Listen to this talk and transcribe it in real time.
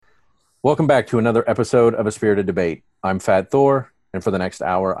Welcome back to another episode of A Spirited Debate. I'm Fat Thor, and for the next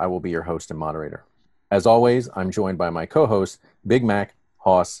hour, I will be your host and moderator. As always, I'm joined by my co-hosts, Big Mac,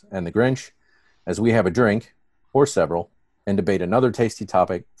 Hoss, and the Grinch, as we have a drink, or several, and debate another tasty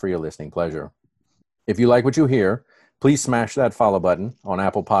topic for your listening pleasure. If you like what you hear, please smash that follow button on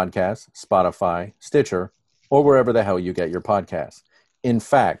Apple Podcasts, Spotify, Stitcher, or wherever the hell you get your podcasts. In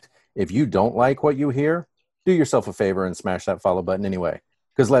fact, if you don't like what you hear, do yourself a favor and smash that follow button anyway.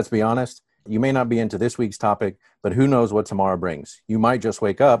 Because let's be honest, you may not be into this week's topic, but who knows what tomorrow brings. You might just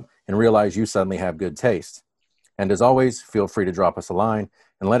wake up and realize you suddenly have good taste. And as always, feel free to drop us a line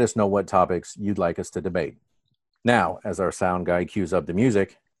and let us know what topics you'd like us to debate. Now, as our sound guy cues up the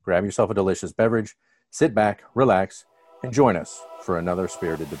music, grab yourself a delicious beverage, sit back, relax, and join us for another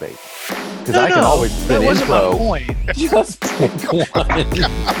spirited debate. Because I can always do an intro. Just pick one.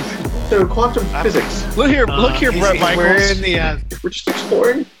 So quantum physics. Look here, Brett Michaels. We're just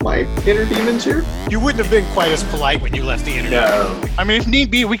exploring my inner demons here. You wouldn't have been quite as polite when you left the internet. No. I mean, if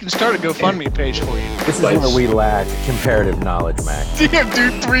need be, we can start a GoFundMe page for you. This is where we lack comparative knowledge, Mac. Damn,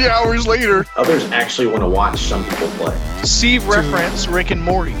 dude, 3 hours later. Others actually want to watch some people play. See reference Rick and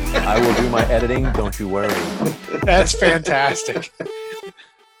Morty. I will do my editing, don't you worry. That's fantastic.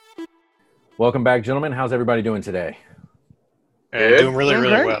 Welcome back, gentlemen. How's everybody doing today? Doing really,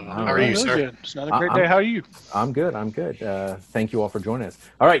 really great. well. How are you, Really sir? good. It's not a great day. How are you? I'm good. Thank you all for joining us.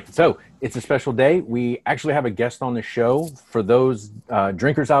 All right, so it's a special day. We actually have a guest on the show. For those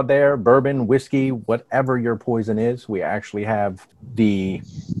drinkers out there, bourbon, whiskey, whatever your poison is, we actually have the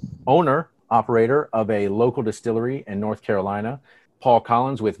operator of a local distillery in North Carolina, Paul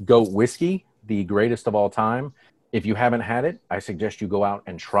Collins with G.O.A.T whiskey, the greatest of all time. If you haven't had it, I suggest you go out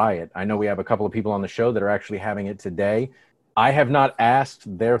and try it. I know we have a couple of people on the show that are actually having it today. I have not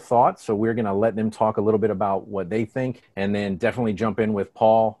asked their thoughts, so we're going to let them talk a little bit about what they think, and then definitely jump in with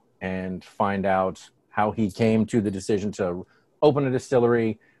Paul and find out how he came to the decision to open a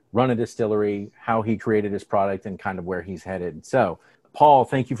distillery, run a distillery, how he created his product, and kind of where he's headed. So, Paul,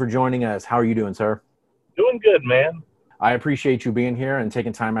 thank you for joining us. How are you doing, sir? Doing good, man. I appreciate you being here and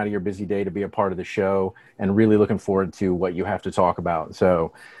taking time out of your busy day to be a part of the show, and really looking forward to what you have to talk about.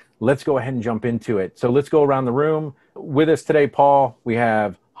 So let's go ahead and jump into it. So let's go around the room. With us today, Paul, we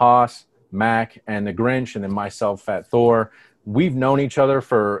have Hoss, Mac, and the Grinch, and then myself, Fat Thor. We've known each other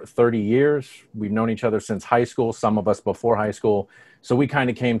for 30 years. We've known each other since high school, some of us before high school. So we kind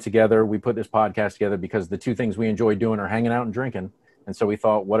of came together. We put this podcast together because the two things we enjoy doing are hanging out and drinking. And so we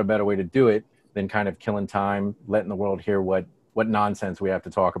thought, what a better way to do it than kind of killing time, letting the world hear what nonsense we have to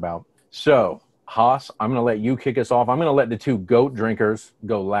talk about. So, Hoss, I'm going to let you kick us off. I'm going to let the two GOAT drinkers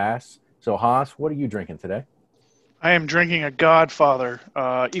go last. So, Hoss, what are you drinking today? I am drinking a Godfather,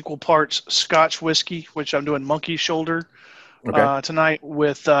 equal parts Scotch whiskey, which I'm doing monkey shoulder tonight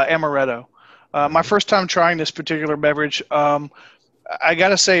with amaretto. My first time trying this particular beverage. I got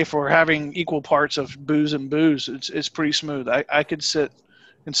to say, for having equal parts of booze and booze, it's pretty smooth. I could sit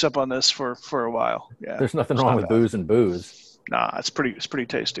and sip on this for a while. Yeah, there's nothing wrong with booze and booze. Nah, it's pretty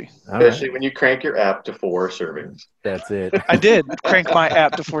tasty. Especially when you crank your app to 4 servings. That's it. I did crank my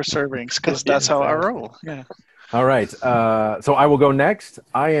app to 4 servings because that's how I roll. Yeah. All right. So I will go next.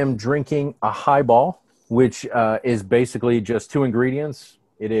 I am drinking a highball, which is basically just 2 ingredients.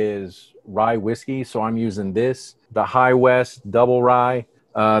 It is rye whiskey. So I'm using the High West double rye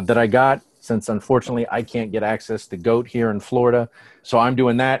that I got, since unfortunately I can't get access to G.O.A.T here in Florida. So I'm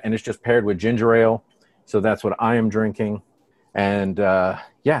doing that, and it's just paired with ginger ale. So that's what I am drinking. And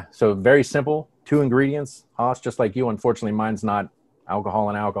so very simple, 2 ingredients. Hoss, just like you, unfortunately mine's not alcohol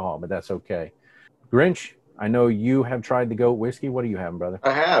and alcohol, but that's okay. Grinch, I know you have tried the G.O.A.T whiskey. What are you having, brother?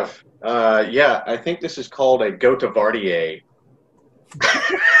 I have. I think this is called a G.O.A.T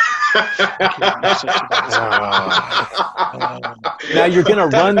Now you're going to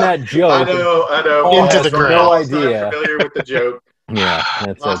run that joke. I know. Paul Into has the ground. no idea. I'm familiar with the joke. Yeah,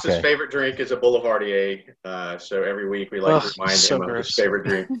 that's Hoss's okay. favorite drink is a Boulevardier. So every week we like to remind him of gross. his favorite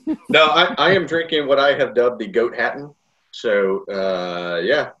drink. No, I am drinking what I have dubbed the G.O.A.T Hatton. So,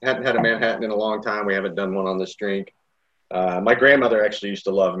 hadn't had a Manhattan in a long time. We haven't done one on this drink. My grandmother actually used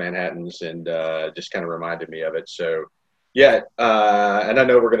to love Manhattans, and just kind of reminded me of it. So, and I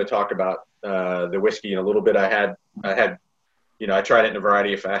know we're going to talk about the whiskey in a little bit. I tried it in a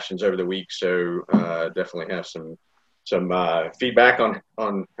variety of fashions over the week, so definitely have some feedback on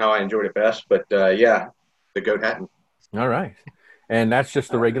how I enjoyed it best. But the G.O.A.T Hatton. All right. And that's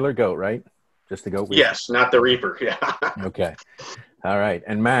just the regular G.O.A.T, right? Just the G.O.A.T whiskey? Yes, not the Reaper. Yeah. Okay. All right.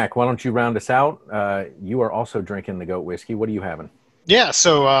 And Mac, why don't you round us out? You are also drinking the G.O.A.T whiskey. What are you having? Yeah,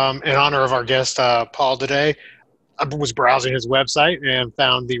 so in honor of our guest, Paul, today, I was browsing his website and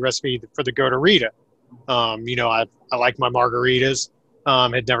found the recipe for the Gotarita. I like my margaritas.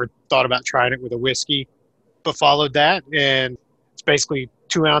 Had never thought about trying it with a whiskey, but followed that, and it's basically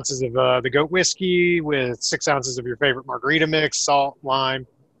 2 ounces of the goat whiskey with 6 ounces of your favorite margarita mix, salt, lime,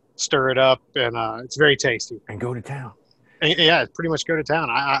 stir it up, and it's very tasty. And go to town. And, yeah, pretty much go to town.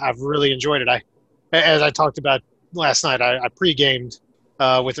 I've really enjoyed it. As I talked about last night, I pre-gamed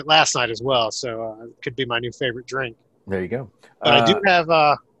with it last night as well, so it could be my new favorite drink. There you go. But I do have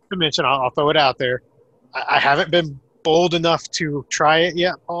to mention, I'll throw it out there. I haven't been bold enough to try it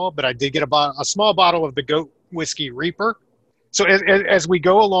yet, Paul, but I did get a small bottle of the Goat Whiskey Reaper. So as we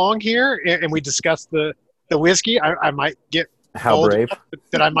go along here and we discuss the whiskey, I might get How brave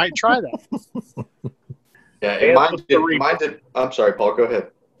that I might try that. Yeah, mine did. I'm sorry, Paul. Go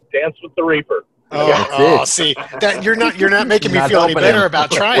ahead. Dance with the Reaper. See that you're not making me feel any better about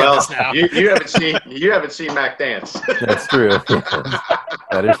trying this now. You haven't seen Mac dance. That's true.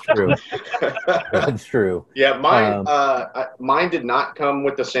 That is true. That's true. Yeah, mine did not come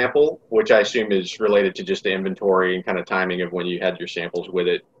with the sample, which I assume is related to just the inventory and kind of timing of when you had your samples with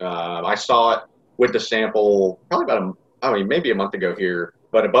it. I saw it with the sample probably maybe a month ago here.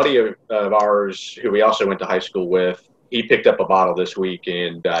 But a buddy of ours who we also went to high school with, he picked up a bottle this week,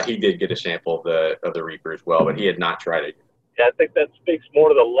 and he did get a sample of the Reaper as well, but he had not tried it. Yeah, I think that speaks more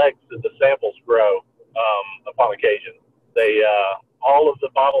to the legs that the samples grow upon occasion. They all of the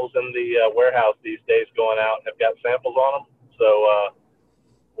bottles in the warehouse these days going out have got samples on them, so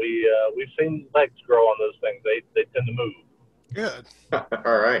we've seen legs grow on those things. They tend to move. Good.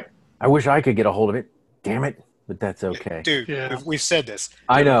 All right. I wish I could get a hold of it. Damn it. But that's okay. Dude, we've said this.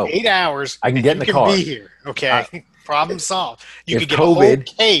 I know. 8 hours. I can get in the car. You can be here. Okay. Problem solved. You could get COVID, a whole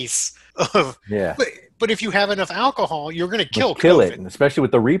case of. Yeah. But if you have enough alcohol, you're going to kill it, and especially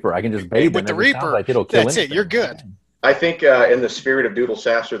with the Reaper. I can just bathe with the Reaper. Like it'll kill that's anything. it. You're good. I think in the spirit of Doodle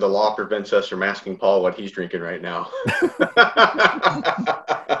Sasser, the law prevents us from asking Paul what he's drinking right now.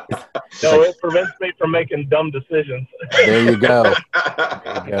 No, it prevents me from making dumb decisions. There you go.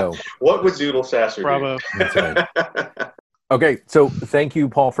 There you go. What would Doodle Sasser Bravo. do? That's right. Okay, so thank you,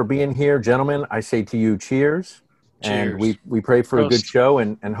 Paul, for being here. Gentlemen, I say to you, cheers. And we pray for a good show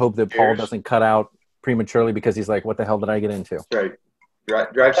and hope that Paul doesn't cut out prematurely because he's like, what the hell did I get into? Right.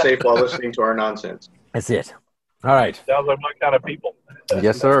 Drive safe while listening to our nonsense. That's it. All right. Sounds like my kind of people.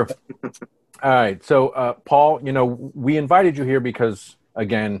 Yes, sir. All right. So, Paul, we invited you here because,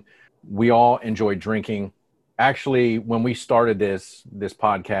 again, we all enjoy drinking. Actually, when we started this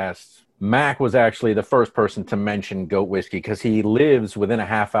podcast, Mac was actually the first person to mention goat whiskey because he lives within a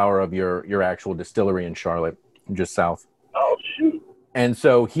half hour of your actual distillery in Charlotte, just south. Oh, shoot. And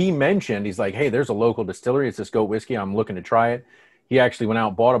so he mentioned, he's like, hey, there's a local distillery. It's this goat whiskey. I'm looking to try it. He actually went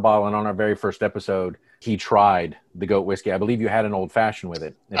out, bought a bottle, and on our very first episode, he tried the goat whiskey. I believe you had an old fashioned with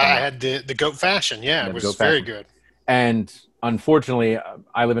it. I had the goat fashion. Yeah, it was very good. And unfortunately,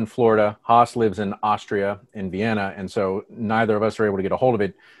 I live in Florida. Haas lives in Austria, in Vienna. And so neither of us are able to get a hold of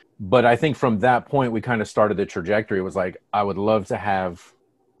it. But I think from that point, we kind of started the trajectory. It was like, I would love to have,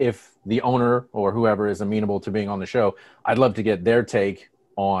 if the owner or whoever is amenable to being on the show, I'd love to get their take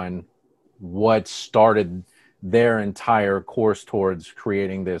on what started their entire course towards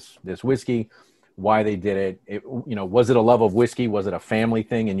creating this whiskey, why they did it. Was it a love of whiskey? Was it a family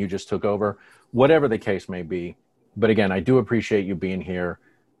thing and you just took over? Whatever the case may be. But again, I do appreciate you being here.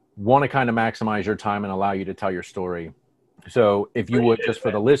 Want to kind of maximize your time and allow you to tell your story. So if you would, just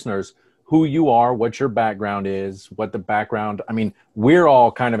for the listeners, who you are, what your background is, what the background, I mean, we're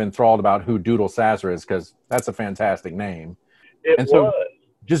all kind of enthralled about who Doodle Sasser is because that's a fantastic name. So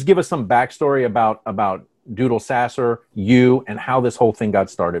just give us some backstory about Doodle Sasser, you, and how this whole thing got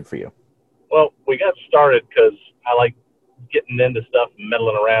started for you. Well, we got started because I like getting into stuff and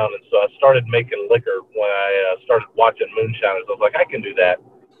meddling around, and so I started making liquor when I started watching moonshiners. I was like, I can do that.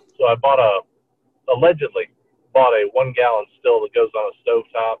 So I allegedly bought a 1 gallon still that goes on a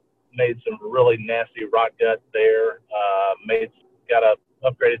stovetop, made some really nasty rot gut there,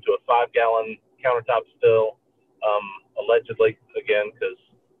 upgraded to a 5 gallon countertop still, allegedly, again, because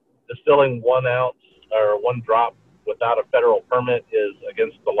distilling 1 ounce or 1 drop without a federal permit is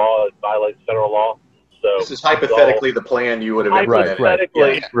against the law. It violates federal law. So this is hypothetically the plan you would have implemented.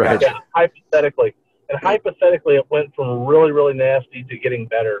 Right. Yeah, hypothetically. And hypothetically, it went from really, really nasty to getting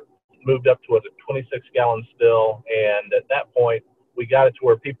better, moved up to a 26 gallon still. And at that point, we got it to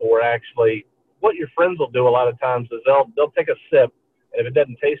where people were actually, what your friends will do a lot of times is they'll take a sip, and if it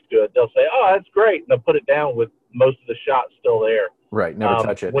doesn't taste good, they'll say, oh, that's great. And they'll put it down with most of the shots still there. Right. Never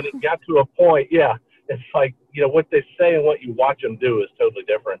touch it. When it got to a point, it's like, what they say and what you watch them do is totally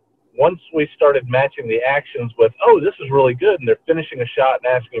different. once we started matching the actions with, oh, this is really good, and they're finishing a shot and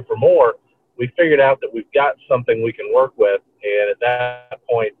asking for more, we figured out that we've got something we can work with. And at that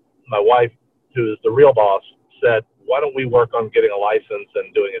point, my wife, who is the real boss, said, why don't we work on getting a license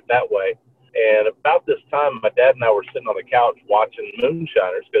and doing it that way? And about this time, my dad and I were sitting on the couch watching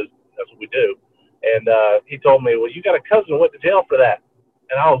Moonshiners, because that's what we do. And he told me, well, you got a cousin who went to jail for that.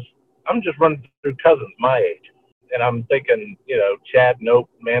 And I'm just running through cousins my age. And I'm thinking, Chad, nope.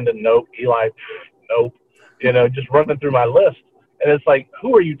 Mandan, nope. Eli, nope. Just running through my list. And it's like,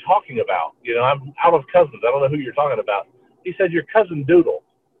 who are you talking about? I'm out of cousins. I don't know who you're talking about. He said, your cousin Doodle.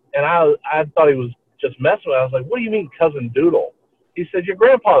 And I thought he was just messing with me. I was like, what do you mean cousin Doodle? He said, your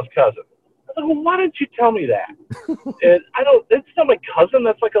grandpa's cousin. I was like, well, why didn't you tell me that? And it's not my cousin.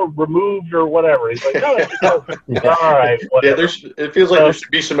 That's like a removed or whatever. He's like, no, it's your cousin. Yeah. All right, whatever. Yeah, it feels like there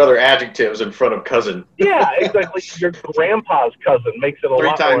should be some other adjectives in front of cousin. Yeah, exactly. Your grandpa's cousin makes it a lot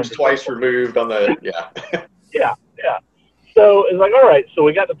more. 3 times twice removed on the, yeah. Yeah. So it's like, all right. So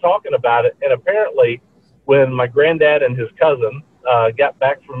we got to talking about it. And apparently when my granddad and his cousin got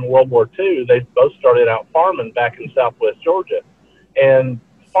back from World War II, they both started out farming back in Southwest Georgia. And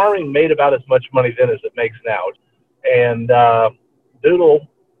farming made about as much money then as it makes now. And Doodle,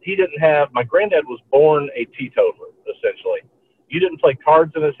 my granddad was born a teetotaler, essentially. You didn't play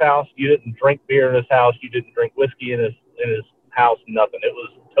cards in his house. You didn't drink beer in his house. You didn't drink whiskey in his house, nothing. It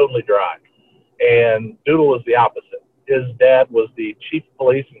was totally dry. And Doodle was the opposite. His dad was the chief of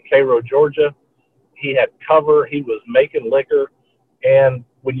police in Cairo, Georgia. He had cover. He was making liquor. And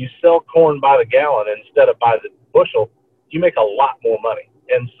when you sell corn by the gallon instead of by the bushel, you make a lot more money.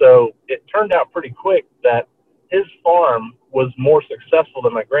 And so it turned out pretty quick that his farm was more successful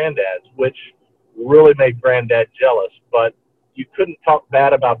than my granddad's, which really made Granddad jealous. But you couldn't talk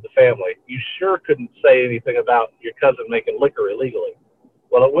bad about the family. You sure couldn't say anything about your cousin making liquor illegally.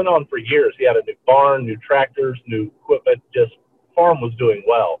 Well, it went on for years. He had a new barn, new tractors, new equipment. Just farm was doing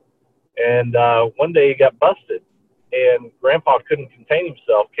well. And one day he got busted, and Grandpa couldn't contain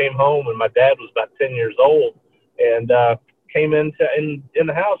himself. Came home, and my dad was about 10 years old, and came in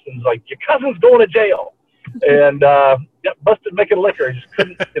the house and was like, "Your cousin's going to jail," and got busted making liquor. He just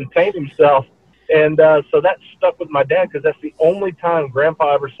couldn't contain himself. And so that stuck with my dad, because that's the only time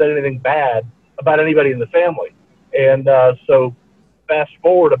Grandpa ever said anything bad about anybody in the family. And so fast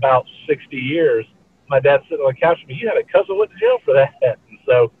forward about 60 years, my dad's sitting on the couch with me, you had a cousin who went to jail for that. And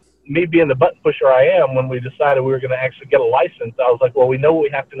so me being the button pusher I am, when we decided we were going to actually get a license, I was like, well, we know what we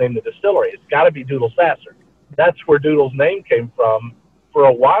have to name the distillery. It's got to be Doodle Sasser. That's where Doodle's name came from. For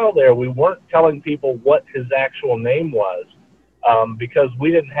a while there, we weren't telling people what his actual name was, because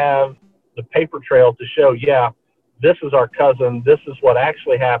we didn't have the paper trail to show, this is our cousin, this is what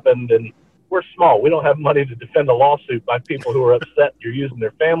actually happened, and we're small. We don't have money to defend a lawsuit by people who are upset you're using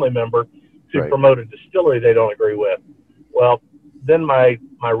their family member to promote a distillery they don't agree with. Well, then my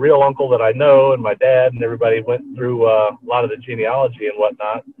real uncle that I know and my dad and everybody went through a lot of the genealogy and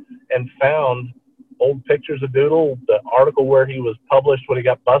whatnot and found old pictures of Doodle, the article where he was published when he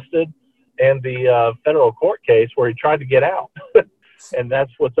got busted, and the federal court case where he tried to get out. And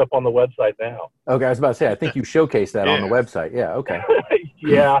that's what's up on the website now. Okay, I was about to say, I think you showcased that on the website. Yeah, okay.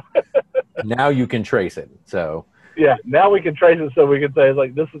 Yeah. Now you can trace it. So yeah, now we can trace it, so we can say,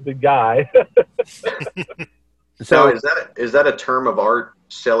 like, this is the guy. So is that a term of art,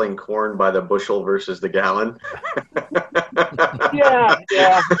 selling corn by the bushel versus the gallon? Yeah.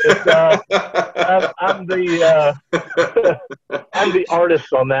 I'm the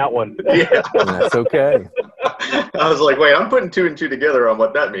artist on that one. Yeah. That's okay. I was like, wait, I'm putting 2 and 2 together on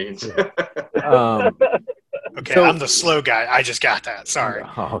what that means. Okay, so, I'm the slow guy. I just got that. Sorry.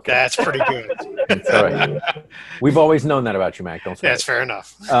 Oh, okay. That's pretty good. That's all right. We've always known that about you, Mac. Don't say That's fair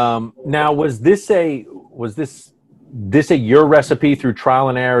enough. Now, was this your recipe through trial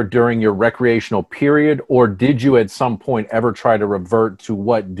and error during your recreational period, or did you at some point ever try to revert to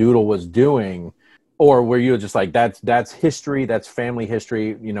what Doodle was doing, or were you just like, that's history, that's family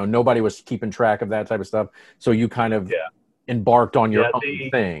history, nobody was keeping track of that type of stuff, so you kind of embarked on your own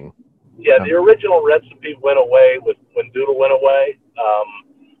thing? Yeah, the original recipe went away when Doodle went away.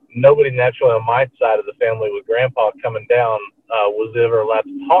 Nobody naturally on my side of the family with Grandpa coming down was ever allowed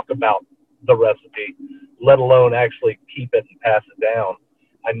to talk about the recipe, let alone actually keep it and pass it down.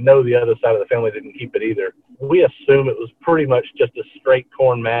 I know the other side of the family didn't keep it either. We assume it was pretty much just a straight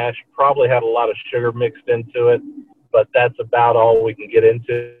corn mash, probably had a lot of sugar mixed into it, but that's about all we can get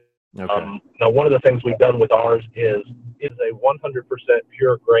into. Okay. Now, one of the things we've done with ours is a 100%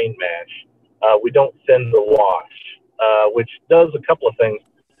 pure grain mash. We don't thin the wash, which does a couple of things,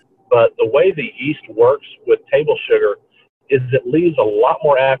 but the way the yeast works with table sugar is it leaves a lot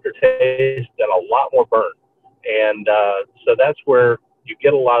more aftertaste and a lot more burn. And so that's where you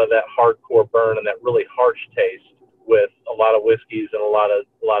get a lot of that hardcore burn and that really harsh taste with a lot of whiskeys and a lot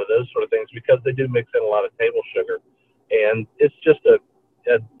of those sort of things, because they do mix in a lot of table sugar. And it's just a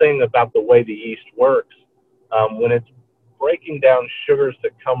thing about the way the yeast works. When it's breaking down sugars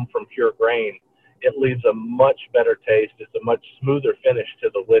that come from pure grain, it leaves a much better taste. It's a much smoother finish to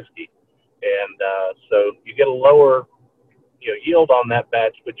the whiskey. And so you get a lower yield on that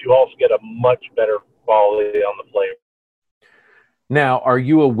batch, but you also get a much better quality on the flavor. Now, are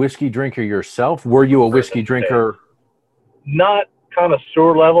you a whiskey drinker yourself? Were you a whiskey drinker? Not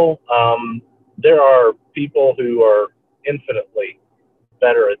connoisseur level. There are people who are infinitely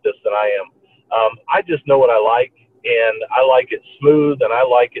better at this than I am. I just know what I like, and I like it smooth, and I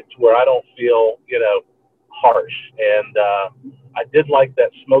like it to where I don't feel, harsh. And I did like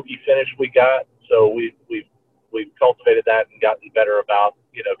that smoky finish we got, so we've cultivated that and gotten better about,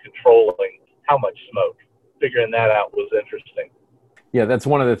 controlling how much smoke. Figuring that out was interesting. Yeah, that's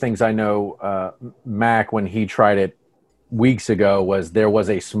one of the things I know. Mac, when he tried it weeks ago, was there was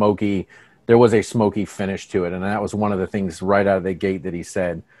a smoky finish to it, and that was one of the things right out of the gate that he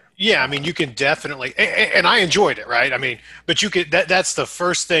said. Yeah, I mean, you can definitely, and I enjoyed it, right? I mean, but you could, that's the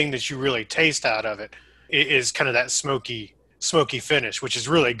first thing that you really taste out of it is kind of that smoky finish, which is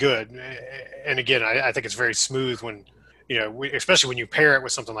really good. And again, I think it's very smooth when, especially when you pair it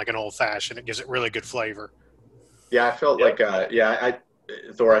with something like an old fashioned, it gives it really good flavor. Yeah, I felt like,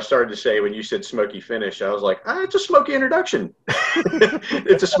 Thor, I started to say when you said smoky finish, I was like, it's a smoky introduction.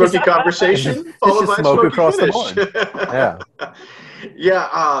 It's a smoky conversation followed by a smoky across finish. The board.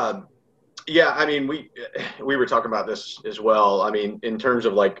 Yeah. Yeah. I mean, we were talking about this as well. I mean, in terms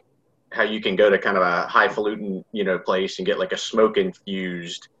of like how you can go to kind of a highfalutin, place and get like a smoke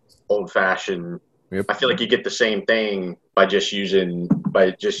infused old fashioned. Yep. I feel like you get the same thing by just using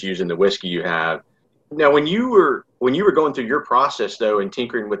the whiskey you have. Now, when you were going through your process though and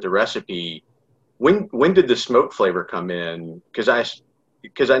tinkering with the recipe, when did the smoke flavor come in? Because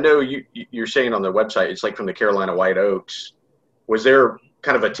I know you're saying on the website it's like from the Carolina white oaks. Was there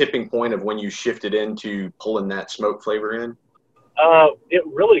kind of a tipping point of when you shifted into pulling that smoke flavor in? It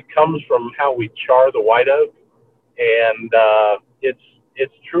really comes from how we char the white oak, and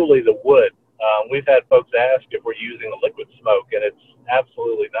it's truly the wood. We've had folks ask if we're using a liquid smoke, and it's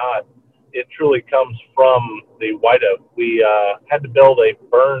absolutely not. It truly comes from the white oak. We had to build a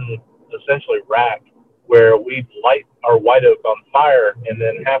burn, essentially rack, where we light our white oak on fire, and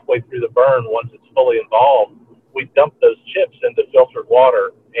then halfway through the burn, once it's fully involved, we dump those chips into filtered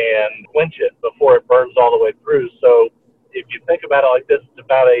water and quench it before it burns all the way through. So if you think about it like this, it's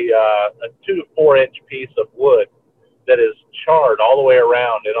about a 2 to 4 inch piece of wood that is charred all the way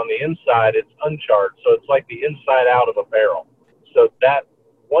around, and on the inside it's uncharred. So it's like the inside out of a barrel. So that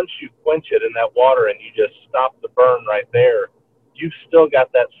once you quench it in that water and you just stop the burn right there, you've still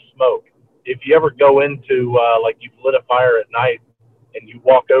got that smoke. If you ever go into like you've lit a fire at night and you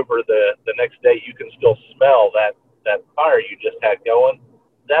walk over the next day, you can still smell that fire you just had going.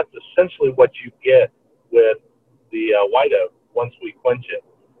 That's essentially what you get with the white oak once we quench it.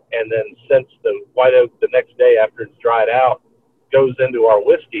 And then since the white oak the next day after it's dried out goes into our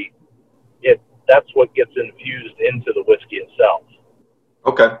whiskey, that's what gets infused into the whiskey itself.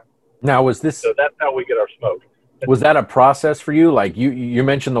 Okay. Now, so that's how we get our smoke. Was that a process for you? Like you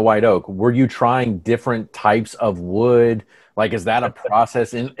mentioned the white oak. Were you trying different types of wood? Like, is that a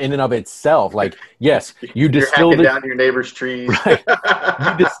process in and of itself? Like, yes, you distill down your neighbor's trees. Right.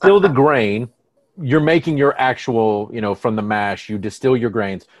 You distill the grain. You're making your actual, from the mash, you distill your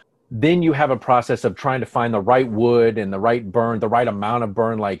grains. Then you have a process of trying to find the right wood and the right burn, the right amount of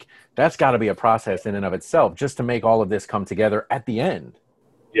burn. Like, that's got to be a process in and of itself just to make all of this come together at the end.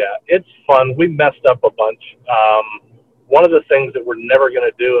 Yeah, it's fun. We messed up a bunch. One of the things that we're never going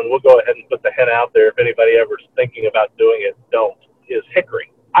to do, and we'll go ahead and put the hint out there if anybody ever's thinking about doing it, don't, is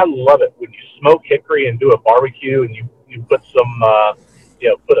hickory. I love it when you smoke hickory and do a barbecue and you put some,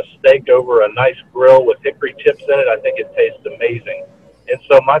 put a steak over a nice grill with hickory chips in it. I think it tastes amazing. And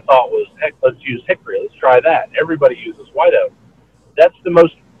so my thought was, heck, let's use hickory. Let's try that. Everybody uses white oak. That's the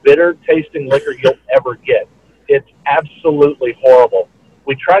most bitter tasting liquor you'll ever get. It's absolutely horrible.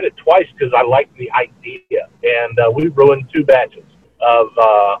 We tried it twice because I liked the idea, and we ruined 2 batches of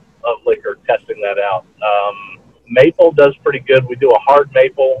liquor testing that out. Maple does pretty good. We do a hard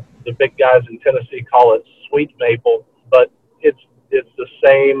maple. The big guys in Tennessee call it sweet maple, but it's the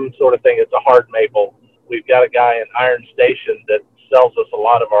same sort of thing. It's a hard maple. We've got a guy in Iron Station that sells us a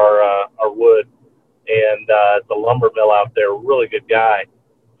lot of our wood, and it's a lumber mill out there. Really good guy,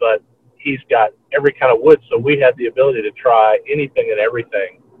 but he's got every kind of wood, so we had the ability to try anything and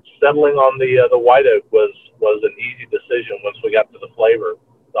everything. Settling on the white oak was an easy decision once we got to the flavor.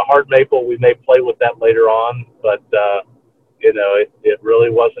 The hard maple, we may play with that later on, but it really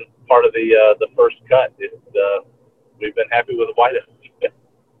wasn't part of the first cut. We've been happy with the white oak.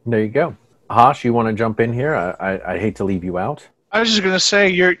 There you go. Hosh, you want to jump in here? I hate to leave you out. I was just going to say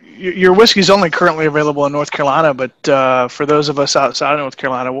your whiskey is only currently available in North Carolina, but for those of us outside of North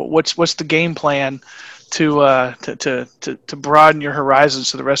Carolina, what's the game plan to broaden your horizons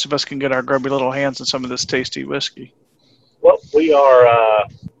so the rest of us can get our grubby little hands on some of this tasty whiskey? Well,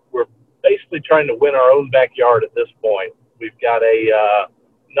 we're basically trying to win our own backyard at this point. We've got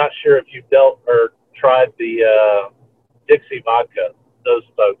not sure if you've dealt or tried the Dixie vodka. Those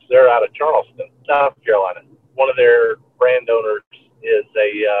folks, they're out of Charleston, South Carolina. One of their brand owners is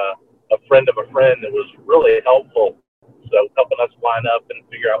a friend of a friend that was really helpful, so helping us line up and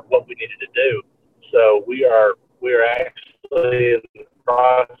figure out what we needed to do. So we are actually in the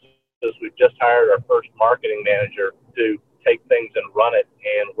process. We've just hired our first marketing manager to take things and run it,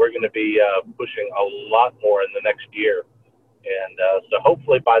 and we're going to be pushing a lot more in the next year. And so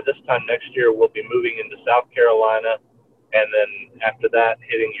hopefully by this time next year, we'll be moving into South Carolina, and then after that,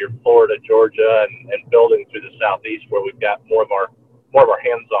 hitting your Florida, Georgia, and building through the Southeast, where we've got more of our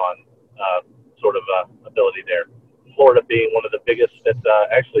hands-on sort of ability there. Florida being one of the biggest.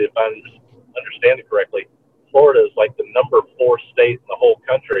 Actually, if I understand it correctly, Florida is like the number 4 state in the whole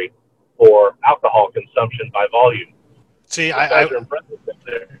country for alcohol consumption by volume. See, I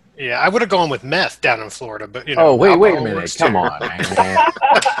there. Yeah, I would have gone with meth down in Florida, but Oh, wait a minute! Come on, man!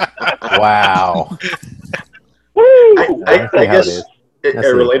 Wow. I guess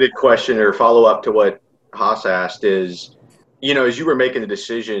a related question or follow up to what Haas asked is, as you were making the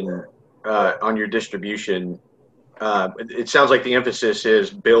decision on your distribution, it sounds like the emphasis is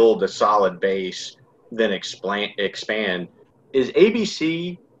build a solid base, then expand. Is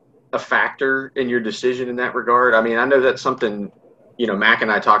ABC a factor in your decision in that regard? I mean, I know that's something, Mac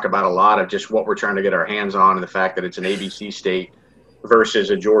and I talk about a lot of just what we're trying to get our hands on, and the fact that it's an ABC state versus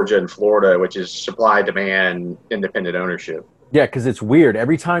a Georgia and Florida, which is supply, demand, independent ownership. Yeah, because it's weird.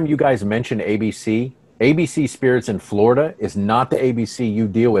 Every time you guys mention ABC Spirits in Florida is not the ABC you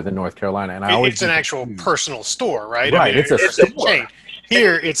deal with in North Carolina. And it's an actual personal store, right? Right, it's a chain.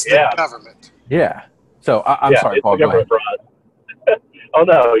 Here, it's the government. Yeah. So I'm sorry, Paul. Go ahead. Oh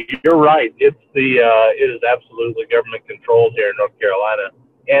no, you're right. It is absolutely government controlled here in North Carolina.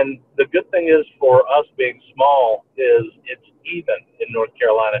 And the good thing is for us being small is it's even in North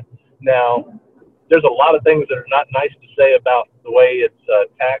Carolina. Now, there's a lot of things that are not nice to say about the way it's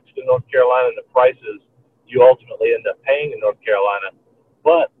taxed in North Carolina and the prices you ultimately end up paying in North Carolina.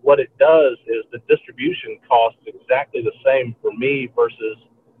 But what it does is the distribution costs exactly the same for me versus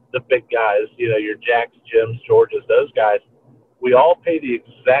the big guys, your Jacks, Jims, Georges, those guys. We all pay the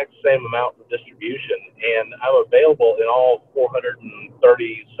exact same amount for distribution, and I'm available in all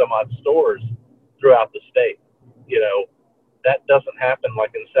 430 some odd stores throughout the state. That doesn't happen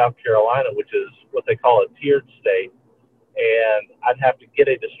like in South Carolina, which is what they call a tiered state. And I'd have to get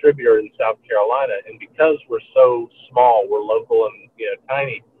a distributor in South Carolina. And because we're so small, we're local and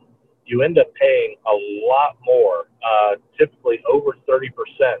tiny, you end up paying a lot more, typically over 30%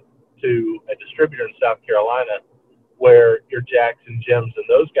 to a distributor in South Carolina, where your Jacks and Jims and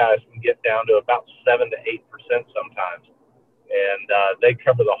those guys can get down to about 7 to 8% sometimes. And they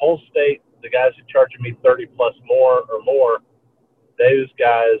cover the whole state. The guys who charge me 30 plus more, those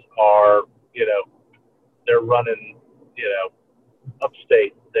guys are, they're running,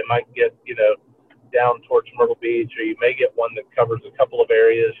 upstate. They might get, down towards Myrtle Beach, or you may get one that covers a couple of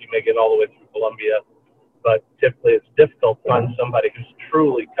areas. You may get all the way through Columbia, but typically it's difficult to find somebody who's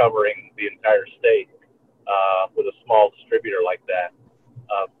truly covering the entire state with a small distributor like that.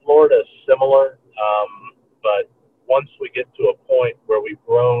 Florida is similar, but once we get to a point where we've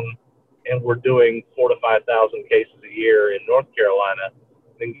grown and we're doing 4,000 to 5,000 cases a year in North Carolina,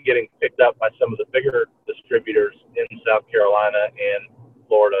 then getting picked up by some of the bigger distributors in South Carolina and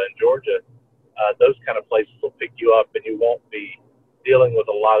Florida and Georgia, those kind of places will pick you up, and you won't be dealing with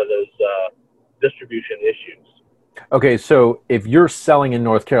a lot of those distribution issues. Okay, so if you're selling in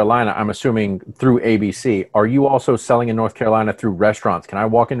North Carolina, I'm assuming through ABC, are you also selling in North Carolina through restaurants? Can I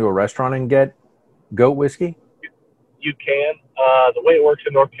walk into a restaurant and get goat whiskey? You can. The way it works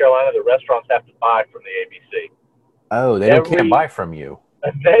in North Carolina, the restaurants have to buy from the ABC. Oh, they can't buy from you.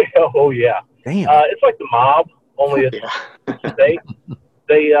 Oh, yeah. Damn. It's like the mob, only it's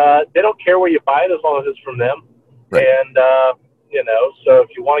they don't care where you buy it as long as it's from them. Right. And, so if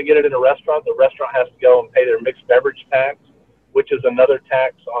you want to get it in a restaurant, the restaurant has to go and pay their mixed beverage tax. which is another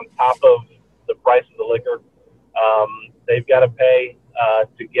tax on top of the price of the liquor. They've got to pay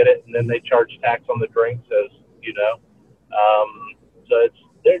to get it, and then they charge tax on the drinks, as you know. So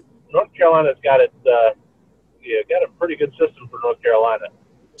North Carolina's got it. Got a pretty good system for North Carolina.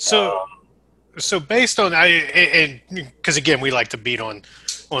 So based on because again we like to beat on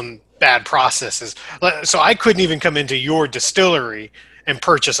bad processes. So I couldn't even come into your distillery and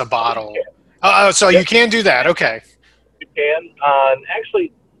purchase a bottle. So you can do that, okay? You can. And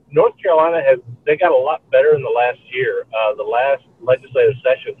actually, North Carolina they got a lot better in the last year. The last legislative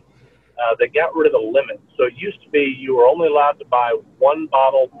session, they got rid of the limit. So it used to be you were only allowed to buy one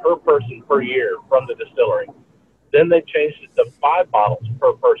bottle per person per year from the distillery. Then they changed it to 5 bottles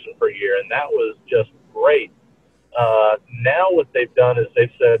per person per year, and that was just great. Now what they've done is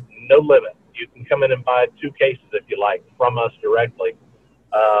they've said no limit. You can come in and buy 2 cases if you like from us directly.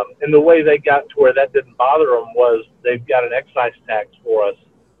 And the way they got to where that didn't bother them was they've got an excise tax for us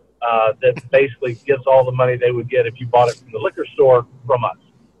that basically gives all the money they would get if you bought it from the liquor store from us.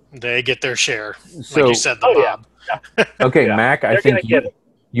 They get their share, So, like you said, the mob. Yeah. okay, Yeah. Mac, I They're think gonna get it.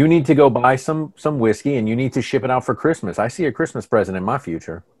 you need to go buy some whiskey, and you need to ship it out for Christmas. I see a Christmas present in my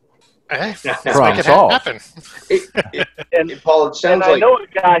future. Hey, let's Problem make it solved. happen. And Paul, it sounds I like. know a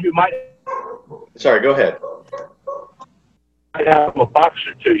guy who might Sorry, go ahead. have a box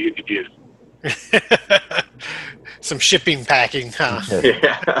or 2 you could use. Some shipping packing, huh?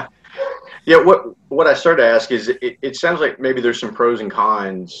 Yeah. Yeah, what I started to ask is it sounds like maybe there's some pros and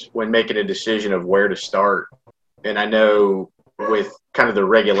cons when making a decision of where to start. And I know with kind of the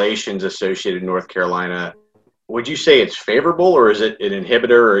regulations associated in North Carolina, would you say it's favorable, or is it an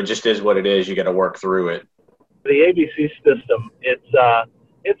inhibitor, or it just is what it is, you got to work through it? The ABC system,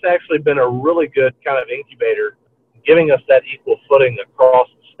 it's actually been a really good kind of incubator. Giving us that equal footing across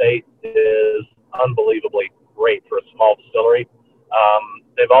the state is unbelievably great for a small distillery.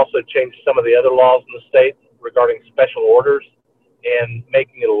 They've also changed some of the other laws in the state regarding special orders and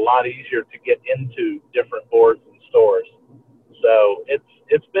making it a lot easier to get into different boards and stores. So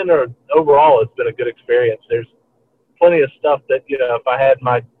it's been overall it's been a good experience. There's plenty of stuff that, if I had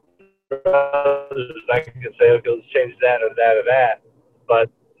my brothers, I could say, okay, let's change that or that or that. But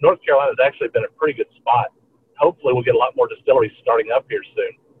North Carolina's actually been a pretty good spot. Hopefully we'll get a lot more distilleries starting up here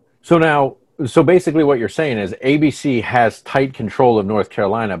soon. So basically what you're saying is ABC has tight control of North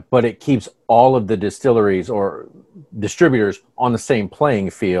Carolina, but it keeps all of the distilleries or distributors on the same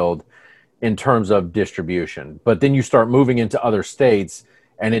playing field in terms of distribution. But then you start moving into other states,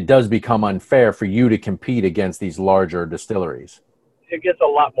 and it does become unfair for you to compete against these larger distilleries. It gets a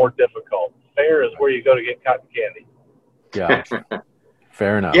lot more difficult. Fair is where you go to get cotton candy. Yeah.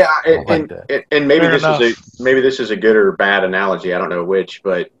 Fair enough. Yeah, and maybe Fair this is a good or bad analogy. I don't know which,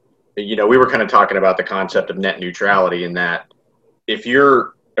 but we were kind of talking about the concept of net neutrality, in that if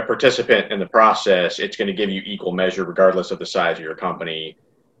you're a participant in the process, it's going to give you equal measure regardless of the size of your company.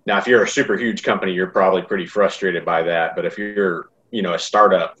 Now, if you're a super huge company, you're probably pretty frustrated by that. But if you're, a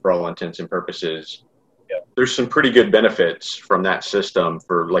startup for all intents and purposes, there's some pretty good benefits from that system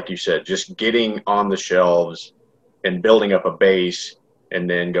for, like you said, just getting on the shelves and building up a base and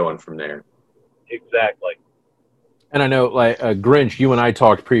then going from there. Exactly. And I know, like Grinch, you and I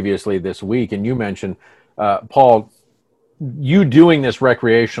talked previously this week, and you mentioned, Paul, you doing this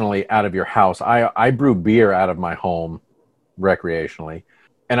recreationally out of your house. I brew beer out of my home recreationally.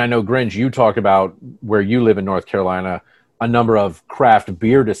 And I know, Grinch, you talked about where you live in North Carolina, a number of craft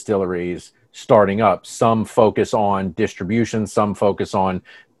beer distilleries starting up. Some focus on distribution, some focus on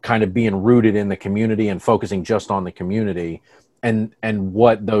kind of being rooted in the community and focusing just on the community. And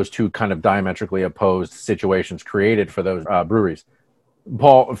what those two kind of diametrically opposed situations created for those breweries.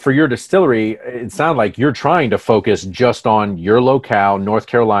 Paul, for your distillery, it sounds like you're trying to focus just on your locale, North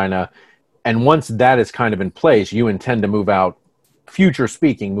Carolina, and once that is kind of in place, you intend to move out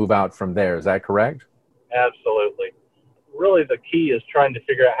from there. Is that correct? Absolutely. Really, the key is trying to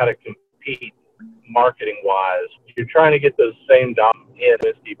figure out how to compete marketing-wise. You're trying to get those same in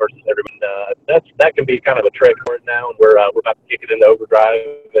whiskey versus everyone. That can be kind of a trick for it now. We're about to kick it into overdrive,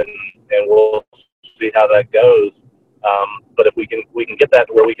 and we'll see how that goes. But if we can get that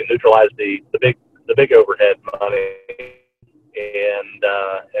to where we can neutralize the big overhead money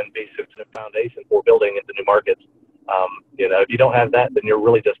and be a foundation for building into new markets. If you don't have that, then you're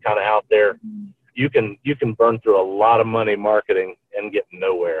really just kind of out there. You can burn through a lot of money marketing and get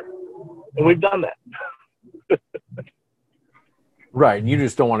nowhere. And we've done that. Right. And you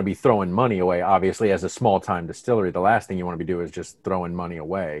just don't want to be throwing money away. Obviously, as a small time distillery, the last thing you want to be doing is just throwing money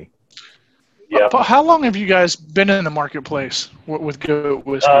away. Yeah. How long have you guys been in the marketplace with G.O.A.T.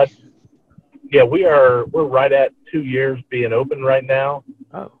 whiskey? Yeah, we're right at 2 years being open right now.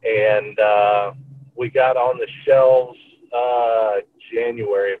 Oh. And we got on the shelves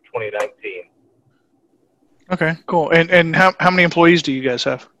January of 2019. Okay, cool. And how many employees do you guys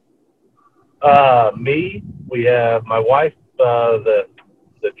have? We have my wife, the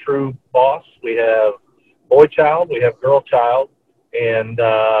true boss. We have boy child, we have girl child, and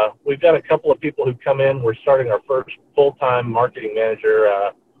we've got a couple of people who come in. We're starting our first full-time marketing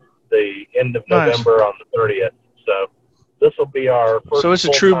manager the end of November on the 30th. So this will be our first. So it's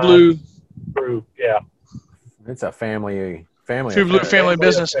a true blue. Yeah. It's a family. True blue family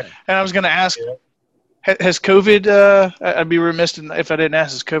business. And I was going to ask, has COVID? I'd be remiss if I didn't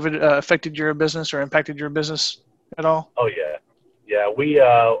ask. Has COVID affected your business or impacted your business at all? Oh yeah, yeah. We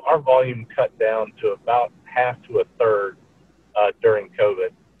our volume cut down to about half to a third during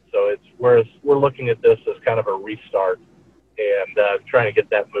COVID. So we're looking at this as kind of a restart and trying to get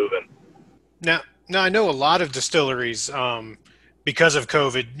that moving. Now I know a lot of distilleries, because of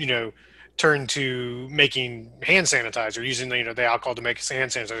COVID, turned to making hand sanitizer, using the alcohol to make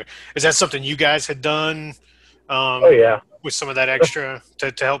hand sanitizer. Is that something you guys had done? Oh yeah, with some of that extra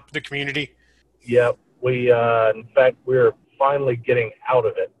to help the community. Yep, we in fact we're finally getting out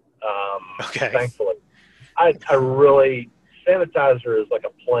of it. Okay. Thankfully, I really sanitizer is like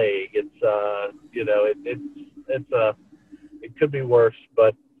a plague. It's it could be worse,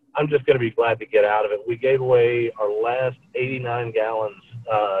 but I'm just going to be glad to get out of it. We gave away our last 89 gallons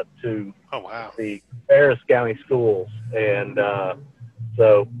to the Ferris County schools, and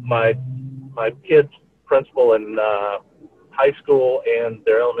so my kids' principal in high school and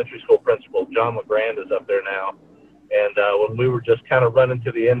their elementary school principal, John LeGrand, is up there now. And when we were just kind of running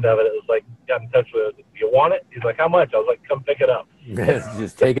to the end of it, it was like, got in touch with us. Do you want it? He's like, how much? I was like, come pick it up.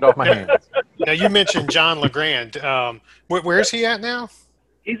 Just take it off my hands. Now, you mentioned John LeGrand. Where's he at now?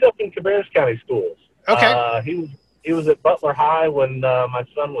 He's up in Cabarrus County schools. Okay. He was at Butler High when my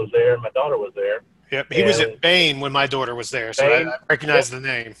son was there and my daughter was there. Yep. He was at Bain when my daughter was there, so I recognize the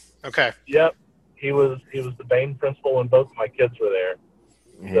name. Okay. Yep. He was the Bain principal when both of my kids were there.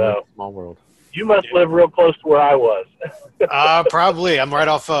 Man, so small world. You must live real close to where I was. Probably. I'm right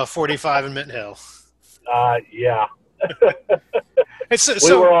off 45 in Mitten Hill. Yeah.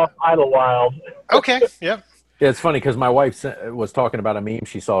 We were off Idlewild. Okay. Yep. Yeah, it's funny because my wife was talking about a meme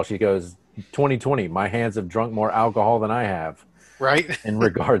she saw. She goes, 2020, my hands have drunk more alcohol than I have. Right. In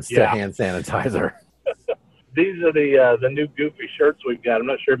regards to hand sanitizer. These are the new goofy shirts we've got. I'm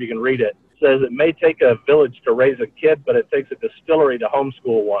not sure if you can read it. It says it may take a village to raise a kid, but it takes a distillery to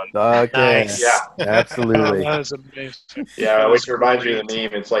homeschool one. Okay. Nice. Yeah. Absolutely. That is amazing. Yeah, which reminds me of the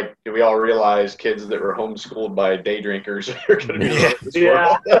meme. It's like, do we all realize kids that were homeschooled by day drinkers are going to be running this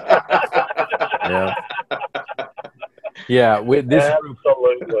world? Yeah. Yeah, with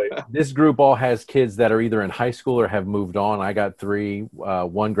Absolutely. This group all has kids that are either in high school or have moved on. I got 3.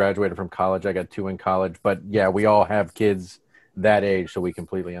 One graduated from college. I got 2 in college. But yeah, we all have kids that age, so we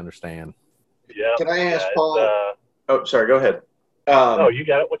completely understand. Yeah. Can I ask Paul? Oh, sorry. Go ahead. No, you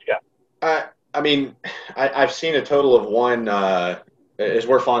got it. What you got? I mean, I've seen a total of one. As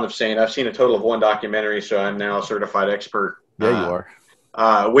we're fond of saying, I've seen a total of one documentary, so I'm now a certified expert. Yeah, you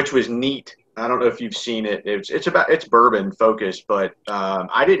are. Which was neat. I don't know if you've seen it. It's bourbon focused, but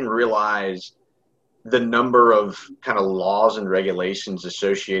I didn't realize the number of kind of laws and regulations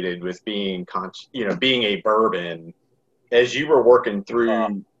associated with being a bourbon. As you were working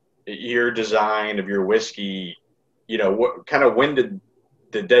through your design of your whiskey, when did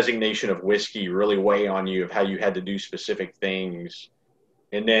the designation of whiskey really weigh on you of how you had to do specific things,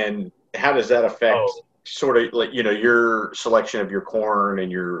 and then how does that affect? Sort of like your selection of your corn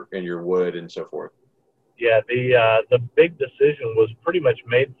and your wood and so forth. Yeah, the big decision was pretty much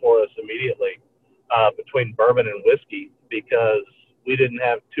made for us immediately between bourbon and whiskey, because we didn't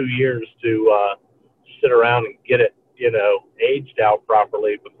have 2 years to sit around and get it aged out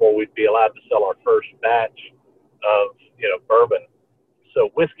properly before we'd be allowed to sell our first batch of bourbon. So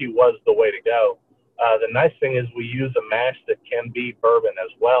whiskey was the way to go. The nice thing is we use a mash that can be bourbon as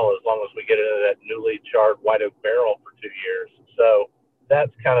well, as long as we get it into that newly charred white oak barrel for 2 years. So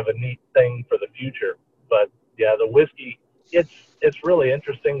that's kind of a neat thing for the future. But yeah, the whiskey, it's really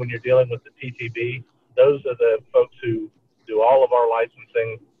interesting when you're dealing with the TTB. Those are the folks who do all of our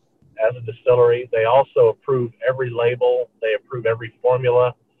licensing as a distillery. They also approve every label. They approve every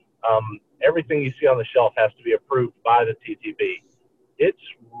formula. Everything you see on the shelf has to be approved by the TTB. It's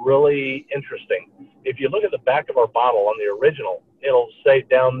really interesting. If you look at the back of our bottle on the original, it'll say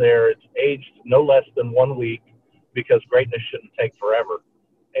down there it's aged no less than 1 week, because greatness shouldn't take forever.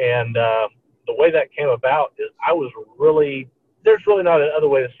 And the way that came about is there's really not another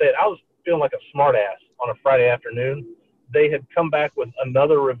way to say it. I was feeling like a smart ass on a Friday afternoon. They had come back with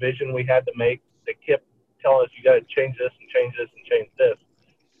another revision we had to make. They kept telling us, you got to change this and change this and change this.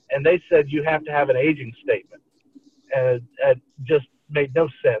 And they said, you have to have an aging statement. And it just made no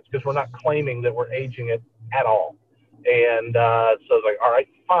sense because we're not claiming that we're aging it at all. And so I was like, all right,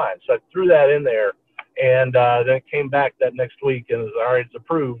 fine. So I threw that in there. And then it came back that next week and it was, all right, it's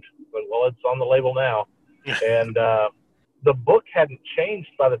approved. But, well, it's on the label now. And the book hadn't changed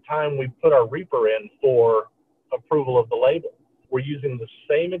by the time we put our Reaper in for approval of the label. We're using the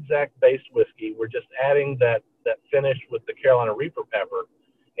same exact base whiskey. We're just adding that finish with the Carolina Reaper pepper.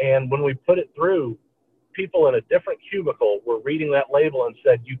 And when we put it through, people in a different cubicle were reading that label and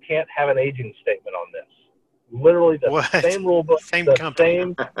said, you can't have an aging statement on this. Literally the same rule book, same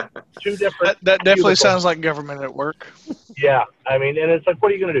two different That definitely cubicles. sounds like government at work. Yeah. I mean, and it's like,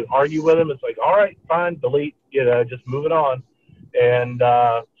 what are you going to do? Argue with them? It's like, all right, fine, delete, just move it on. And,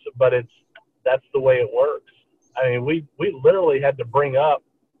 but that's the way it works. I mean, we literally had to bring up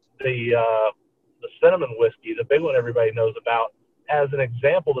the cinnamon whiskey, the big one everybody knows about, as an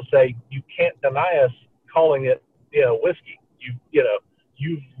example to say, you can't deny us calling it, whiskey.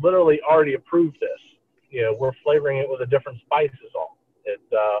 You've literally already approved this. We're flavoring it with a different spice is all.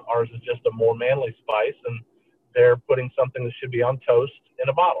 Ours is just a more manly spice, and they're putting something that should be on toast in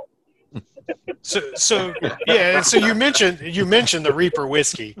a bottle. So yeah, and so you mentioned the Reaper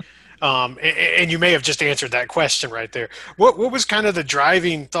whiskey, and you may have just answered that question right there. What was kind of the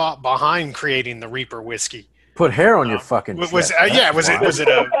driving thought behind creating the Reaper whiskey? Put hair on your fucking chest. Was it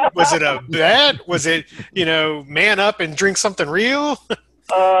a bet? Was it man up and drink something real?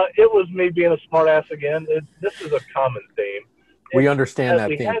 It was me being a smart ass again. This is a common theme. We understand that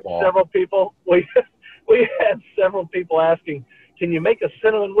theme, Paul. We had several people asking, can you make a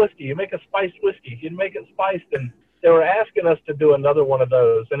cinnamon whiskey? You make a spiced whiskey? Can you make it spiced? And they were asking us to do another one of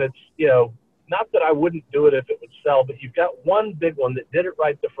those. And it's, not that I wouldn't do it if it would sell, but you've got one big one that did it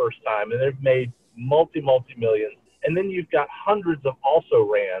right the first time, and they've made multi-millions. And then you've got hundreds of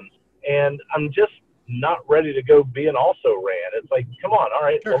also-rans. And I'm just not ready to go be an also-ran. It's like, come on, all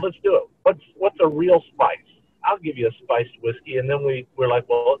right, well, let's do it. What's a real spice? I'll give you a spiced whiskey. And then we're like,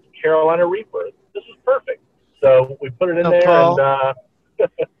 well, it's Carolina Reaper. This is perfect. So we put it in there, Paul, and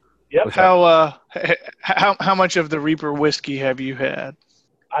yep. How much of the Reaper whiskey have you had?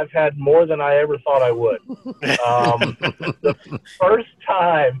 I've had more than I ever thought I would. The first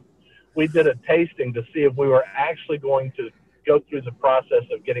time we did a tasting to see if we were actually going to go through the process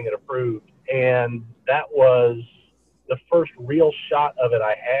of getting it approved, and that was the first real shot of it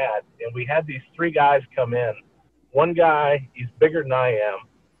I had. And we had these three guys come in. One guy, he's bigger than I am.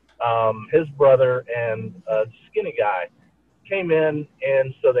 His brother and a skinny guy came in,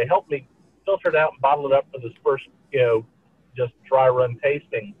 and so they helped me filter it out and bottle it up for this first, just dry run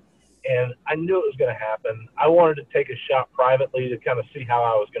tasting. And I knew it was going to happen. I wanted to take a shot privately to kind of see how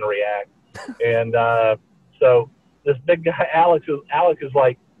I was going to react. And so this big guy, Alex is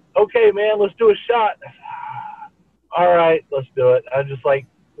like, okay, man, let's do a shot. All right, let's do it. I'm just like,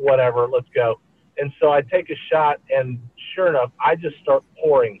 whatever, let's go. And so I take a shot, and sure enough, I just start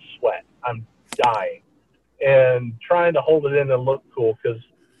pouring sweat. I'm dying and trying to hold it in and look cool because,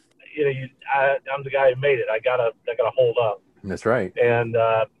 I'm the guy who made it. I gotta hold up. That's right. And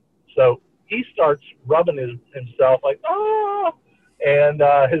so he starts rubbing himself like, oh, and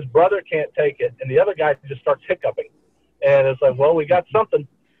his brother can't take it, and the other guy just starts hiccuping. And it's like, well, we got something.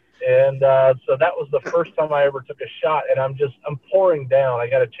 And so that was the first time I ever took a shot, and I'm pouring down. I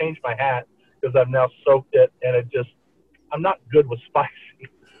got to change my hat because I've now soaked it, and I'm not good with spicy.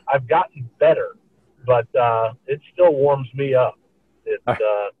 I've gotten better, but it still warms me up.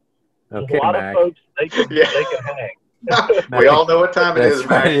 Okay, a lot Mac. of folks, they can hang. We all know what time it is, That's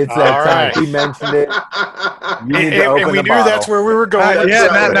Mac. right. It's that All time. right. He mentioned it. You need to open And we the knew bottle. that's where we were going.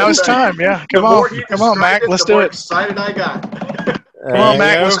 Now it's time. Yeah, come on, Mac, let's do it. Excited I got. Come on,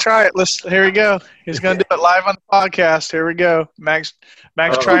 Mac, go. let's try it. Here we go. He's going to do it live on the podcast. Here we go. Mac's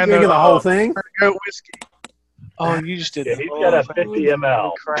trying Drinking the whole thing. Goat whiskey. Oh, you just did. Yeah, he's got a 50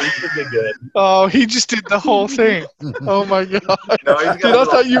 ml. He should be good. Oh, he just did the whole thing. Oh my god! No, he's got Dude, I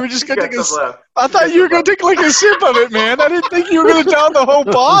thought you were just gonna take a. left. I thought you were gonna take like a sip of it, man. I didn't think you were gonna down the whole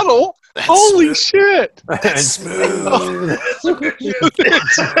bottle. Holy shit! That's smooth.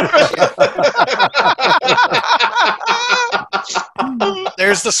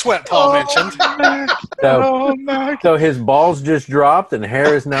 There's the sweat Paul mentioned. So his balls just dropped, and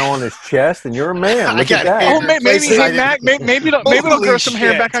hair is now on his chest, and you're a man. Look at that. Oh, maybe don't grow some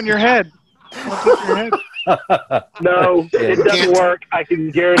hair back on your head. No, it doesn't work. I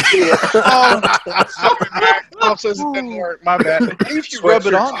can guarantee it. Oh, sorry, Mac. Mom says it didn't work. My bad. Maybe if you rub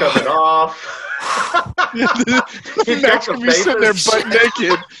it on. Coming off. Mac's gonna be sitting there butt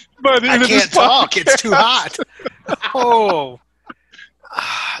naked. But I can't talk. It's too hot. Oh.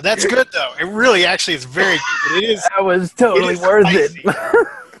 That's good, though. It really actually is very good. It is. That was totally worth it.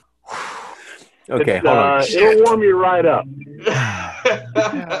 Okay, hold on. It'll warm you right up.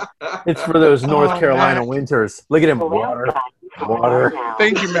 It's for those North Carolina winters. Look at him. Water.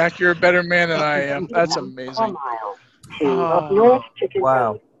 Thank you, Mac. You're a better man than I am. That's amazing.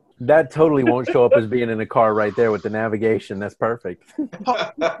 Wow. That totally won't show up as being in a car right there with the navigation. That's perfect.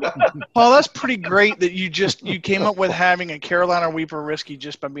 Paul, that's pretty great that you came up with having a Carolina Reaper whiskey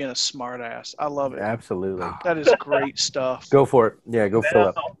just by being a smart ass. I love it. Absolutely. That is great stuff. Go for it. Yeah, go fill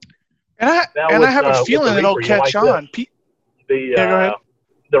up. And I have a feeling it'll catch on. Go ahead.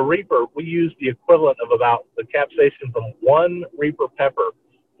 The Reaper, we use the equivalent of about the capsaicin from one Reaper pepper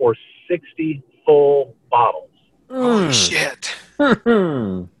for 60 full bottles. Holy shit.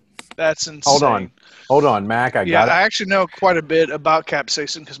 That's insane. Hold on, Mac. I actually know quite a bit about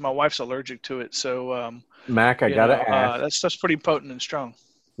capsaicin because my wife's allergic to it. So, Mac, I gotta ask. That stuff's pretty potent and strong.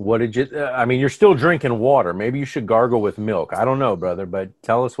 What did you? I mean, you're still drinking water. Maybe you should gargle with milk. I don't know, brother, but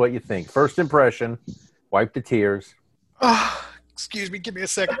tell us what you think. First impression. Wipe the tears. Excuse me. Give me a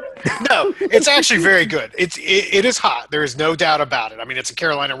second. No, it's actually very good. It is hot. There is no doubt about it. I mean, it's a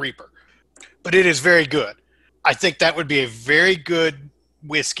Carolina Reaper, but it is very good. I think that would be a very good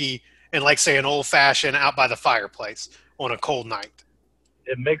whiskey and, like, say, an old-fashioned out by the fireplace on a cold night.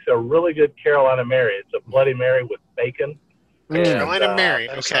 It makes a really good Carolina Mary. It's a Bloody Mary with bacon. Carolina Mary.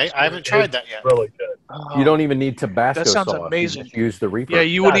 Okay, I haven't tried that yet. Really good. You don't even need Tabasco sauce. That sounds amazing. You just use the Reaper. Yeah,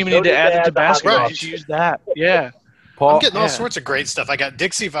 you wouldn't even need to add the Tabasco. Right. Just use that. Yeah. Paul, I'm getting all sorts of great stuff. I got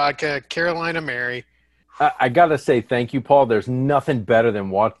Dixie vodka, Carolina Mary. I got to say thank you, Paul. There's nothing better than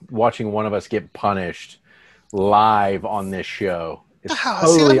watching one of us get punished live on this show. It's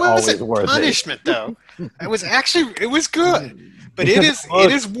totally always worth punishment, though. It was good, but it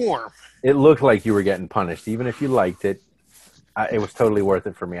is warm. It looked like you were getting punished, even if you liked it. It was totally worth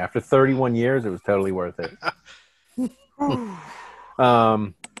it for me. After 31 years, it was totally worth it.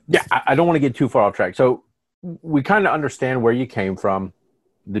 I don't want to get too far off track. So we kind of understand where you came from,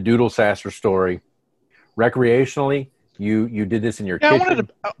 the Doodle Sasser story. Recreationally, you did this in your kitchen.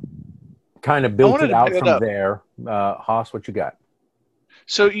 Kind of built it out from there. Haas, what you got?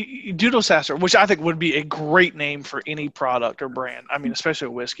 So Doodle Sasser, which I think would be a great name for any product or brand. I mean, especially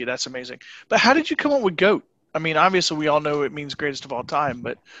a whiskey. That's amazing. But how did you come up with GOAT? I mean, obviously we all know it means greatest of all time,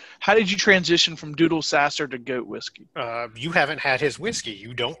 but how did you transition from Doodle Sasser to GOAT whiskey? You haven't had his whiskey.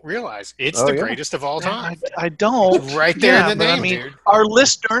 You don't realize it's the greatest of all time. I don't. It's right there in the name, dude. Our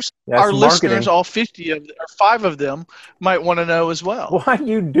listeners, all 50 of or 5 of them might want to know as well. Why are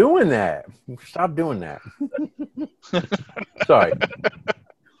you doing that? Stop doing that. Sorry.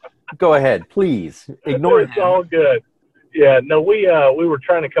 Go ahead, please. Ignore It's all good. Yeah, no, we were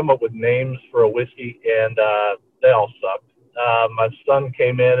trying to come up with names for a whiskey, and they all sucked. My son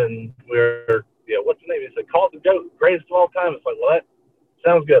came in, and what's the name? He said, call it the GOAT, greatest of all time. It's like, well, that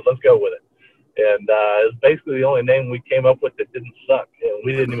sounds good. Let's go with it. And it was basically the only name we came up with that didn't suck, and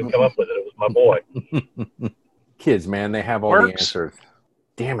we didn't even come up with it. It was my boy. Kids, man, they have all the answers.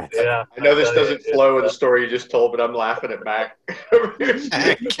 Damn it. Yeah. I know this doesn't flow with the story you just told, but I'm laughing at Mac. Kiss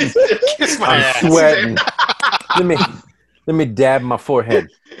my ass. I'm sweating. Let me dab my forehead.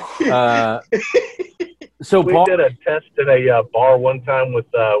 So we Paul did a test at a bar one time with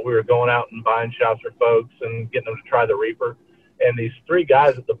we were going out and buying shots for folks and getting them to try the Reaper. And these 3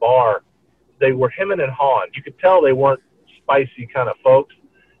 guys at the bar, they were hemming and hawing. You could tell they weren't spicy kind of folks.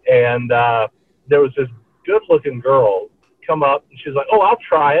 And there was this good-looking girl come up, and she's like, "Oh, I'll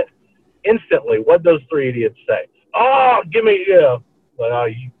try it." Instantly, what'd those 3 idiots say? "Oh, give me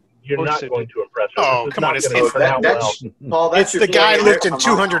But you're not going to impress her. Oh, come on. Paul, that's the guy lifting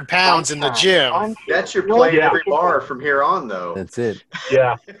 200 pounds in the gym. That's your play at every bar from here on, though. That's it.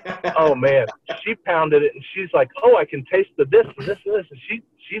 Yeah. Oh, man. She pounded it, and she's like, "Oh, I can taste the this and this and this." And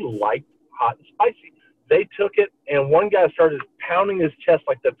she liked hot and spicy. They took it, and one guy started pounding his chest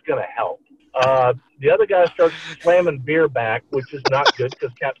like that's going to help. The other guy started slamming beer back, which is not good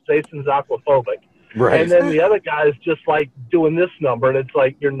because capsaicin's aquaphobic. Right. And then the other guy is just like doing this number, and it's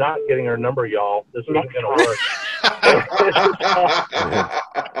like, you're not getting our number, y'all. This isn't going to work.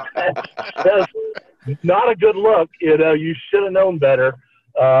 That's not a good look. You should have known better.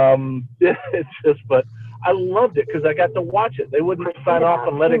 It's just, but I loved it because I got to watch it. They wouldn't sign off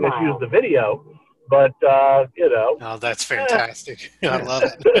on letting us use the video, but Oh, that's fantastic. I love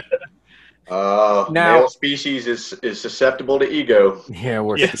it. Male species is susceptible to ego. Yeah,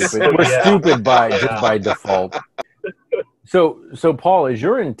 we're Yes. stupid. We're stupid just by default. So Paul, is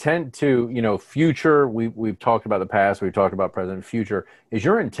your intent to, future, we've talked about the past, we've talked about present, future, is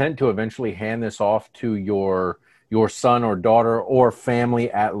your intent to eventually hand this off to your son or daughter or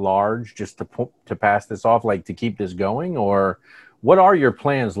family at large, just to pass this off, like to keep this going? Or what are your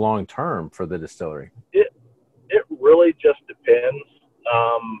plans long term for the distillery? It really just depends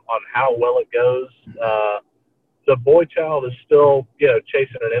on how well it goes. The boy child is still,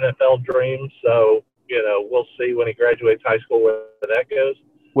 chasing an NFL dream. So, we'll see when he graduates high school where that goes.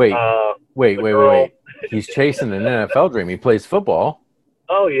 Wait. He's chasing an NFL dream. He plays football.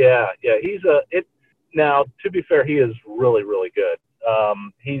 Oh yeah. Now, to be fair, he is really, really good.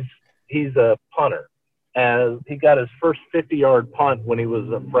 He's a punter, as he got his first 50-yard punt when he was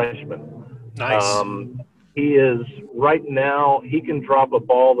a freshman. Nice. He is right now, he can drop a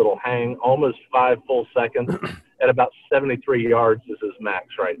ball that'll hang almost 5 full seconds at about 73 yards is his max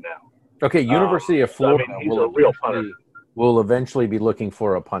right now. Okay, University of Florida he's a real punter. will eventually be looking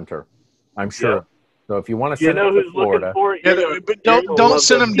for a punter, I'm sure. Yep. So if you want to send him to Florida, but don't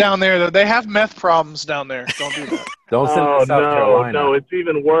send him down there. Though they have meth problems down there. Don't do that. Don't send him to South Carolina. No, it's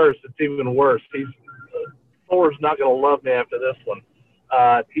even worse. Florida's not going to love me after this one.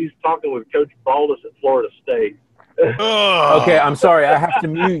 He's talking with Coach Baldus at Florida State. Okay, I'm sorry. I have to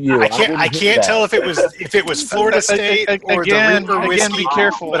mute you. I can't tell if it was Florida State or the Reaper whiskey. Again, be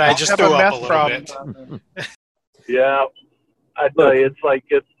careful. But I just threw up a little bit. Yeah, I tell you,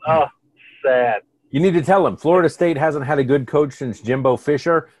 it's sad. You need to tell him Florida State hasn't had a good coach since Jimbo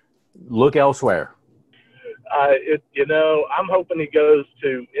Fisher. Look elsewhere. I'm hoping he goes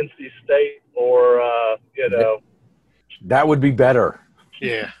to NC State or That would be better.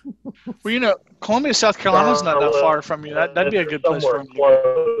 Yeah. Well, Columbia, South Carolina's not that far from you. That'd be a good place for him to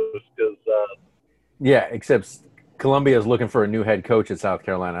go. Yeah, except Columbia is looking for a new head coach at South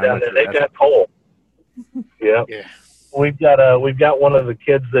Carolina. Yeah, they got Cole. Yeah. We've got one of the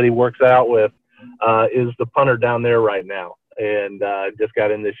kids that he works out with is the punter down there right now, and just got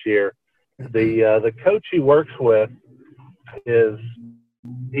in this year. The coach he works with is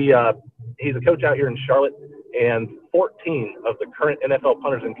he's a coach out here in Charlotte, and 14 of the current NFL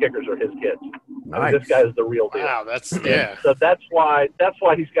punters and kickers are his kids. Nice. I mean, this guy is the real deal. Wow, yeah. So that's why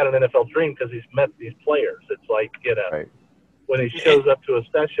he's got an NFL dream, because he's met these players. It's like, right. When he shows up to a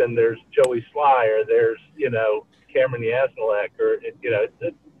session, there's Joey Sly or there's Cameron Yasnalek or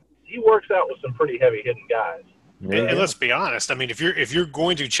he works out with some pretty heavy hitting guys. Yeah. And let's be honest. I mean, if you're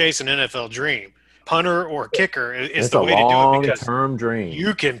going to chase an NFL dream, punter or kicker is the way to do it, because long-term dream.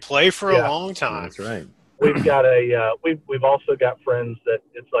 You can play for a long time. That's right. We've got we've also got friends that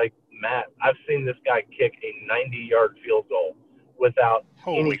it's like, Matt, I've seen this guy kick a 90-yard field goal without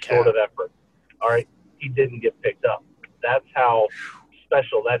any sort of effort. All right, he didn't get picked up. That's how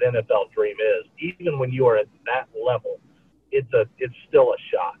special that NFL dream is. Even when you are at that level, it's still a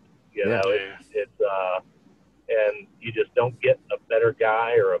shot. And you just don't get a better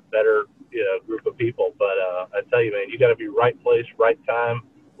guy or a better group of people. But I tell you, man, you got to be right place, right time,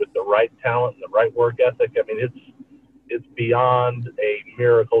 with the right talent and the right work ethic. I mean, it's beyond a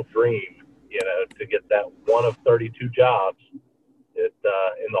miracle dream, to get that one of 32 jobs in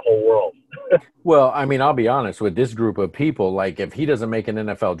the whole world. Well, I mean, I'll be honest with this group of people. Like, if he doesn't make an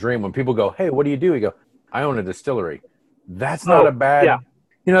NFL dream, when people go, "Hey, what do you do?" He go, "I own a distillery." That's not a bad. Yeah.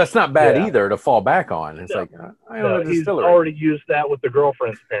 That's not bad either to fall back on. It's like, I own a distillery. He's already used that with the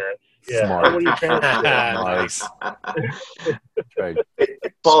girlfriend's parents. Yeah. Smart. What are your parents Nice. Right.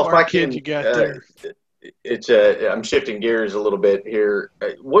 Paul, if I Kid can, you got there. I'm shifting gears a little bit here.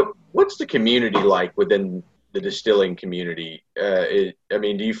 What's the community like within the distilling community? Do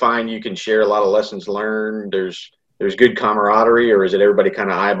you find you can share a lot of lessons learned? There's good camaraderie, or is it everybody kind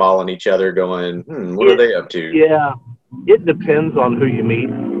of eyeballing each other, going, what are they up to? Yeah, it depends on who you meet.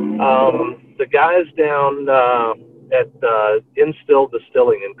 The guys down at Instill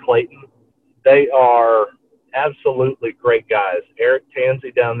Distilling in Clayton, they are absolutely great guys. Eric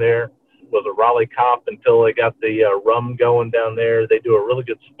Tansey down there was a Raleigh cop until they got the rum going down there. They do a really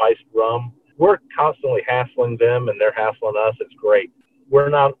good spiced rum. We're constantly hassling them, and they're hassling us. It's great.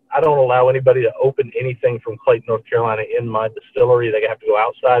 I don't allow anybody to open anything from Clayton, North Carolina in my distillery. They have to go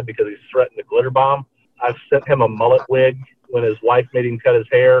outside because he's threatened to glitter bomb. I've sent him a mullet wig when his wife made him cut his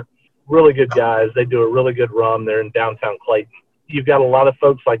hair. Really good guys. They do a really good rum. They're in downtown Clayton. You've got a lot of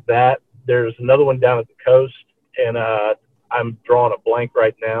folks like that. There's another one down at the coast, and I'm drawing a blank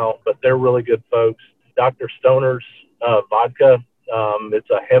right now, but they're really good folks. Dr. Stoner's vodka. It's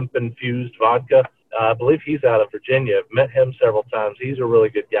a hemp-infused vodka. I believe he's out of Virginia. I've met him several times. He's a really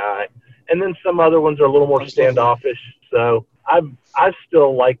good guy. and then some other ones are a little more standoffish. So I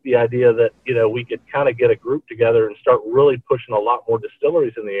still like the idea that, we could kind of get a group together and start really pushing a lot more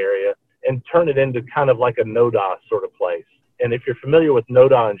distilleries in the area and turn it into kind of like a NODA sort of place. And if you're familiar with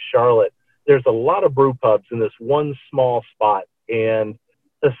NODA in Charlotte, there's a lot of brew pubs in this one small spot. And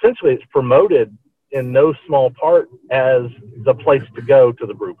essentially it's promoted in no small part as the place to go to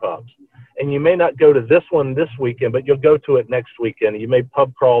the brew pubs. And you may not go to this one this weekend, but you'll go to it next weekend. You may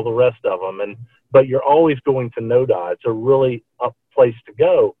pub crawl the rest of them, but you're always going to NODA. It's a really up place to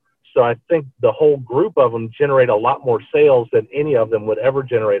go. So I think the whole group of them generate a lot more sales than any of them would ever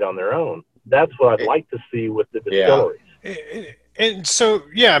generate on their own. That's what I'd like to see with the distilleries. And so,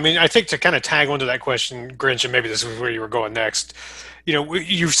 I mean, I think to kind of tag onto that question, Grinch, and maybe this is where you were going next,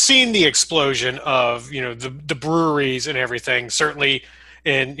 you've seen the explosion of, the breweries and everything, certainly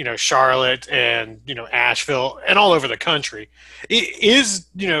in, Charlotte and, Asheville and all over the country. Is,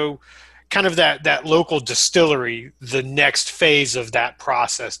 kind of that local distillery the next phase of that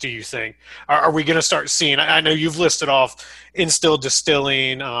process, do you think? Are we going to start seeing, I know you've listed off in-still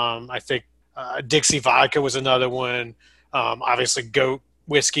distilling, I think Dixie Vodka was another one, obviously G.O.A.T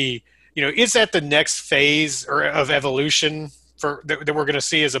whiskey. Is that the next phase or of evolution that we're going to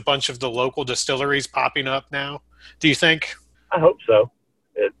see as a bunch of the local distilleries popping up now, do you think? I hope so.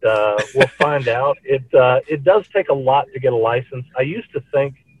 We'll find out. It does take a lot to get a license. I used to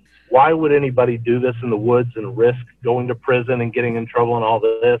think, why would anybody do this in the woods and risk going to prison and getting in trouble and all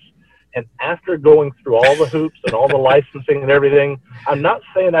this? And after going through all the hoops and all the licensing and everything, I'm not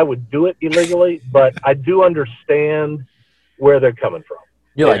saying I would do it illegally, but I do understand where they're coming from.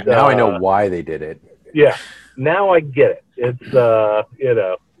 You're like, now I know why they did it. Yeah, now I get it. It's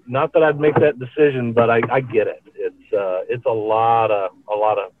not that I'd make that decision, but I get it. It's a lot of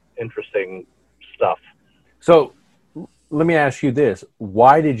interesting stuff. So let me ask you this.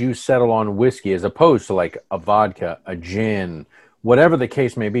 Why did you settle on whiskey as opposed to like a vodka, a gin, whatever the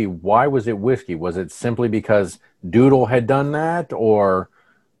case may be? Why was it whiskey? Was it simply because Doodle had done that, or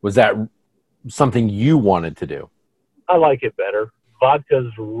was that something you wanted to do? I like it better.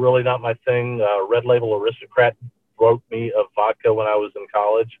 Vodka's really not my thing. Red Label Aristocrat broke me of vodka when I was in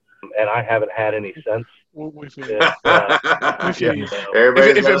college, and I haven't had any since. If it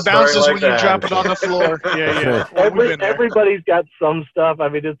bounces when you drop it on the floor, everybody's got some stuff. I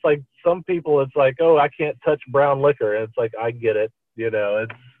mean, it's like some people, it's like, oh, I can't touch brown liquor, and it's like, I get it.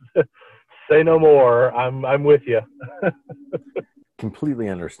 It's say no more. I'm with you. Completely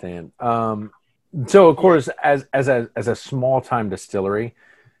understand. So, of course, as a small time distillery,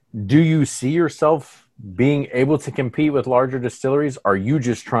 do you see yourself being able to compete with larger distilleries? Are you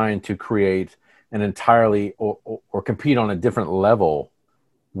just trying to create an entirely or compete on a different level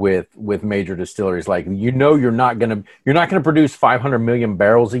with major distilleries? Like, you're not going to produce 500 million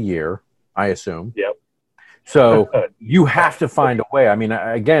barrels a year, I assume. Yep. So you have to find a way. I mean,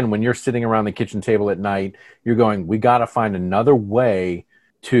 again, when you're sitting around the kitchen table at night, you're going, we got to find another way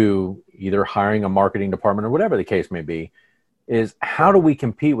to either hiring a marketing department or whatever the case may be, is how do we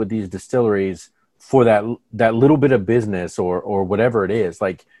compete with these distilleries for that little bit of business or whatever it is?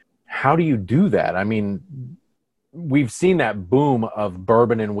 Like, how do you do that? I mean, we've seen that boom of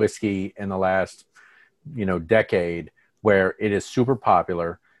bourbon and whiskey in the last, decade where it is super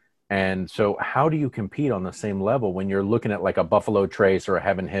popular. And so how do you compete on the same level when you're looking at like a Buffalo Trace or a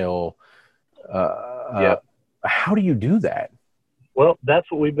Heaven Hill? How do you do that? Well, that's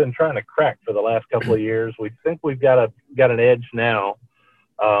what we've been trying to crack for the last couple of years. We think we've got an edge now.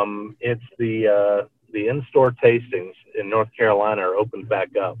 It's the in-store tastings in North Carolina are opened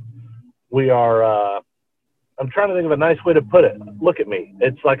back up. We are, I'm trying to think of a nice way to put it. Look at me.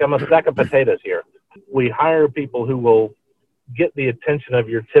 It's like I'm a sack of potatoes here. We hire people who will get the attention of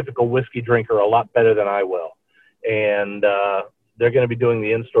your typical whiskey drinker a lot better than I will. And they're going to be doing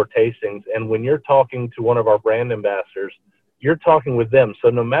the in-store tastings. And when you're talking to one of our brand ambassadors, you're talking with them.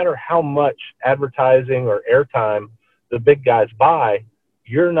 So no matter how much advertising or airtime the big guys buy,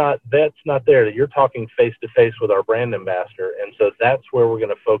 that's not there. You're talking face to face with our brand ambassador. And so that's where we're going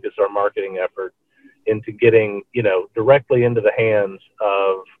to focus our marketing effort into getting, directly into the hands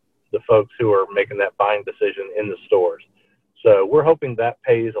of the folks who are making that buying decision in the stores. So we're hoping that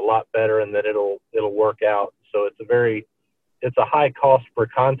pays a lot better and that it'll work out. So it's a high cost per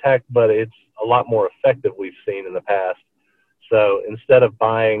contact, but it's a lot more effective we've seen in the past. So instead of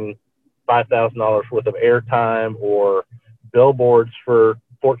buying $5,000 worth of airtime or billboards for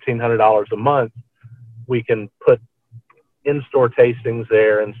 $1,400 a month, we can put in-store tastings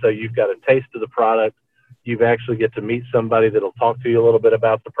there. And so you've got a taste of the product. You actually get to meet somebody that'll talk to you a little bit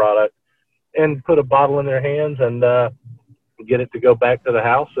about the product and put a bottle in their hands and get it to go back to the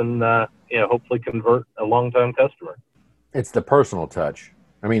house and hopefully convert a long-time customer. It's the personal touch.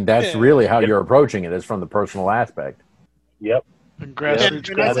 I mean, that's really how you're approaching it, is from the personal aspect. Yep. And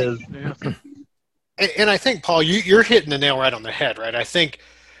grassroots growth. And I think, Paul, you're hitting the nail right on the head, right? I think,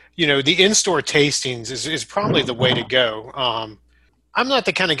 the in-store tastings is probably the way to go. I'm not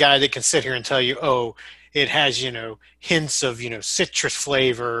the kind of guy that can sit here and tell you, oh, it has, hints of, citrus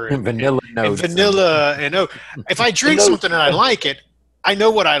flavor and vanilla notes. And vanilla. And if I drink something and I like it, I know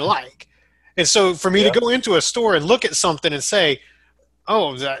what I like. And so for me to go into a store and look at something and say,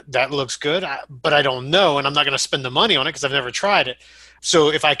 oh, that looks good, but I don't know, and I'm not going to spend the money on it because I've never tried it.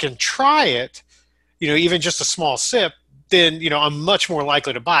 So if I can try it, even just a small sip, then, I'm much more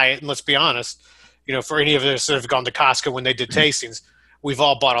likely to buy it. And let's be honest, for any of us that have gone to Costco when they did tastings, we've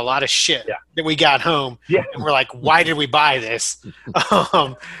all bought a lot of shit that we got home, and we're like, why did we buy this?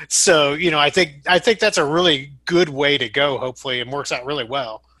 So, I think that's a really good way to go, hopefully, and works out really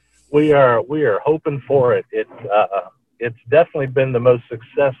well. We are hoping for it. It's definitely been the most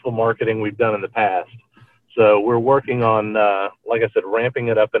successful marketing we've done in the past. So we're working on, like I said, ramping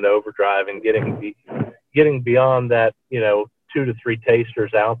it up into overdrive and getting beyond that, 2 to 3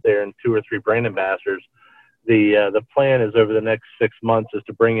 tasters out there and 2 or 3 brand ambassadors. The plan is over the next 6 months is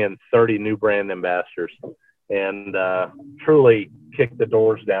to bring in 30 new brand ambassadors and truly kick the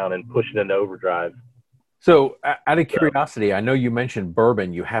doors down and push it into overdrive. So out of curiosity, I know you mentioned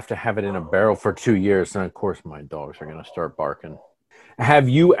bourbon. You have to have it in a barrel for 2 years. And of course, my dogs are going to start barking. Have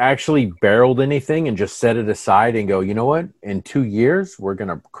you actually barreled anything and just set it aside and go, you know what? In 2 years, we're going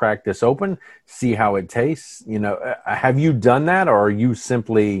to crack this open, see how it tastes. Have you done that, or are you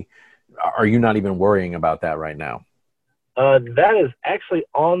not even worrying about that right now? That is actually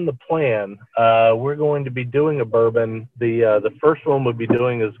on the plan. We're going to be doing a bourbon. The first one we'll be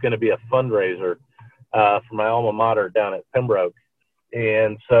doing is going to be a fundraiser for my alma mater down at Pembroke.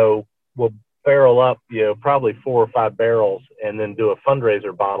 And so we'll barrel up, probably 4 or 5 barrels and then do a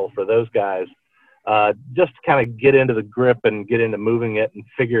fundraiser bottle for those guys, just to kind of get into the grip and get into moving it and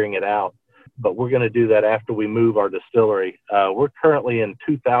figuring it out. But we're going to do that after we move our distillery. We're currently in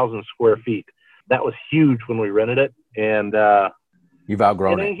 2,000 square feet. That was huge when we rented it. And you've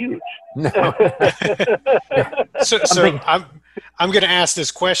outgrown it. Ain't huge. No. So I'm going to ask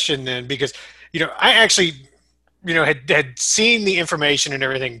this question then, because, I actually, had seen the information and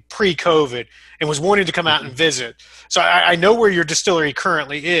everything pre-COVID and was wanting to come out and visit. So I know where your distillery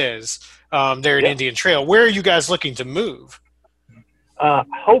currently is there in Indian Trail. Where are you guys looking to move?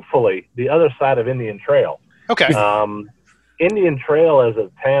 Hopefully the other side of Indian Trail. Okay. Indian Trail as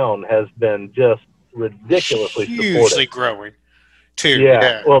a town has been just ridiculously hugely supportive. Growing too.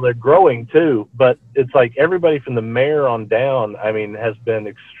 Yeah. Well, they're growing too, but it's like everybody from the mayor on down, has been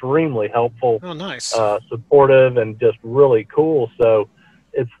extremely helpful. Oh, nice. Supportive and just really cool. So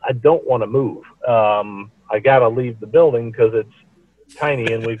I don't want to move. I got to leave the building because it's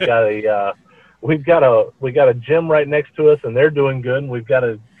tiny, and we've got a gym right next to us, and they're doing good. And we've got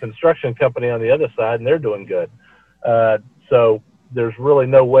a construction company on the other side, and they're doing good. So there's really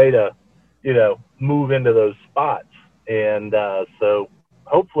no way to, move into those spots. And so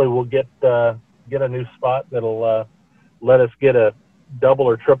hopefully we'll get a new spot that'll let us get a double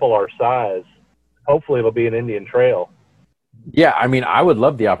or triple our size. Hopefully it'll be an Indian Trail. Yeah, I would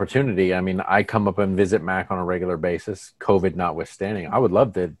love the opportunity. I come up and visit Mac on a regular basis, COVID notwithstanding. I would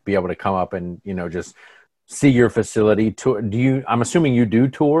love to be able to come up and, just see your facility. I'm assuming you do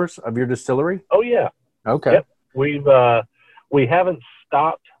tours of your distillery? Oh, yeah. Okay. Yep. We haven't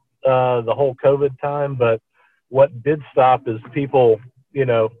stopped the whole COVID time, but what did stop is people,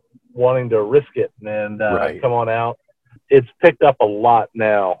 wanting to risk it and come on out. It's picked up a lot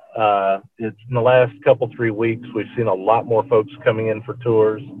now. It's in the last 3 weeks, we've seen a lot more folks coming in for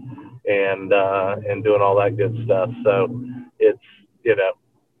tours and doing all that good stuff. So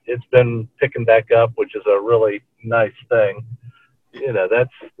it's been picking back up, which is a really nice thing.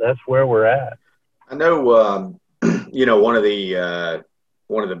 That's where we're at. I know, one of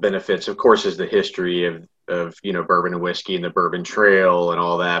the benefits, of course, is the history of bourbon and whiskey and the Bourbon Trail and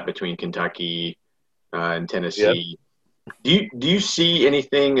all that between Kentucky and Tennessee. Yep. Do you see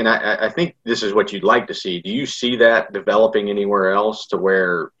anything, and I think this is what you'd like to see, do you see that developing anywhere else to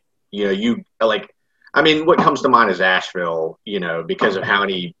where, what comes to mind is Asheville, because of how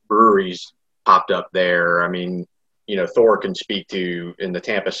many breweries popped up there. Thor can speak to in the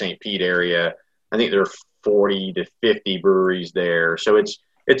Tampa St. Pete area. I think there are 40 to 50 breweries there. So it's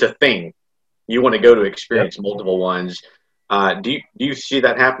a thing. You want to go to experience multiple ones. Do you see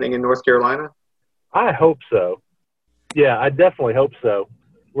that happening in North Carolina? I hope so. Yeah, I definitely hope so.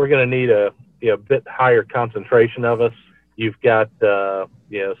 We're going to need a bit higher concentration of us. You've got,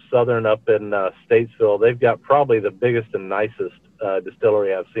 Southern up in Statesville. They've got probably the biggest and nicest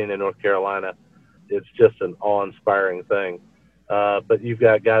distillery I've seen in North Carolina. It's just an awe-inspiring thing. But you've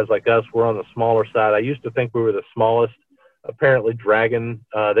got guys like us. We're on the smaller side. I used to think we were the smallest. Apparently, Dragon,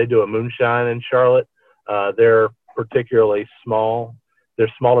 they do a moonshine in Charlotte. They're particularly small.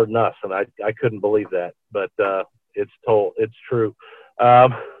 They're smaller than us, and I couldn't believe that. But it's true.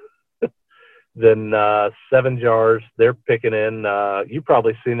 Then 7 Jars, they're picking in. You've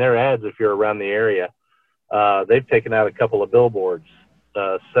probably seen their ads if you're around the area. They've taken out a couple of billboards.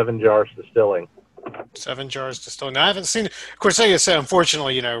 7 Jars Distilling. 7 Jars Distilling. Now, I haven't seen. Of course, like I said,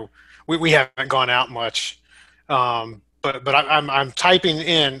 unfortunately, we haven't gone out much. But I'm typing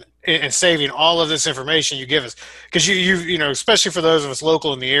in and saving all of this information you give us, because you especially for those of us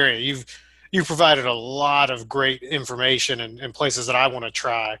local in the area, you've provided a lot of great information and places that I want to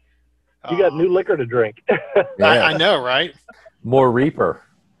try. You got new liquor to drink. Yeah. I know, right? More Reaper,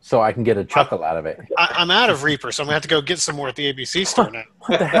 so I can get a chuckle out of it. I'm out of Reaper, so I'm going to have to go get some more at the ABC store now.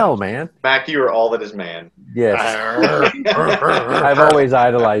 What the hell, man? Mac, you are all that is man. Yes. I've always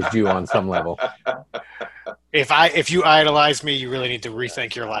idolized you on some level. If you idolize me, you really need to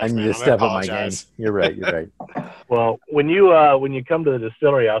rethink your life. I need man. to step up my game. You're right. Well, when you come to the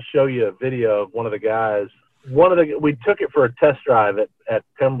distillery, I'll show you a video of one of the guys. We took it for a test drive at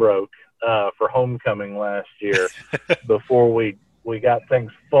Pembroke for homecoming last year before we got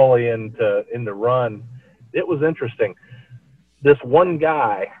things fully into run. It was interesting. This one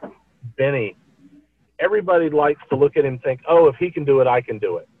guy, Benny, everybody likes to look at him and think, oh, if he can do it, I can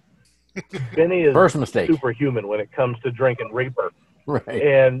do it. Benny is First mistake. Superhuman when it comes to drinking Reaper. Right.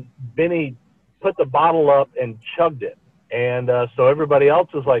 And Benny put the bottle up and chugged it. And so everybody else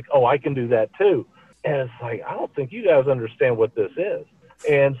is like, oh, I can do that too. And it's like, I don't think you guys understand what this is.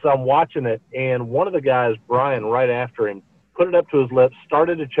 And so I'm watching it, and one of the guys, Brian, right after him, put it up to his lips,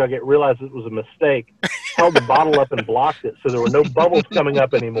 started to chug it, realized it was a mistake, held the bottle up and blocked it so there were no bubbles coming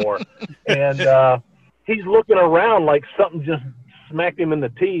up anymore. And he's looking around like something just smacked him in the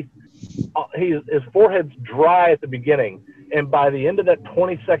teeth. His forehead's dry at the beginning, and by the end of that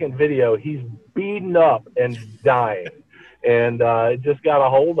 20-second video, he's beaten up and dying. And it just got a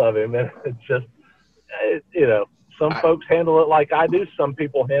hold of him, and it's just, some folks handle it like I do. Some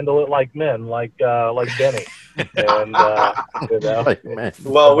people handle it like men, like Benny. And Like, man.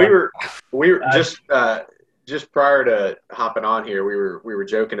 Well, we were just prior to hopping on here, we were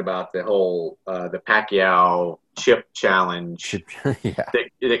joking about the whole the Pacquiao chip challenge Yeah.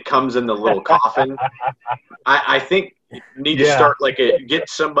 that comes in the little coffin. I think you need to start get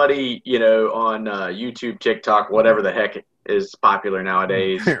somebody on YouTube, TikTok, whatever the heck is popular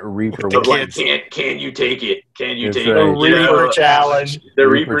nowadays. Reaper. Can you take it? Can you take right. it? The Reaper challenge. The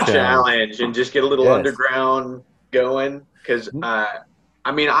Reaper challenge, and just get a little underground going. Because I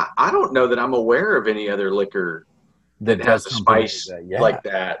don't know that I'm aware of any other liquor that has a spice like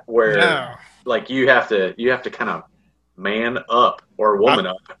that, where you have to kind of man up or woman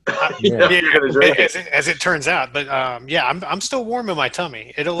up. As it turns out. But I'm still warm in my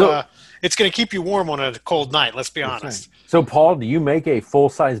tummy. It's going to keep you warm on a cold night. Let's be honest. Right. So, Paul, do you make a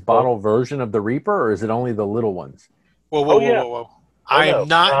full-size bottle version of the Reaper, or is it only the little ones? Whoa. I am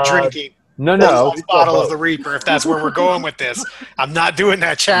not drinking. No. A bottle of the Reaper, if that's where we're going with this. I'm not doing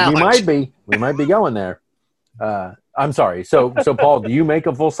that challenge. We might be going there. I'm sorry. So Paul, do you make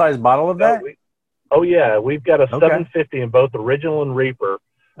a full-size bottle of that? We've got a 750 in both original and Reaper.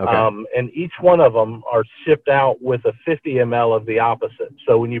 Okay. And each one of them are shipped out with a 50 ml of the opposite.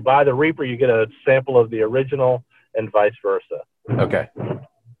 So when you buy the Reaper, you get a sample of the original and vice versa. Okay.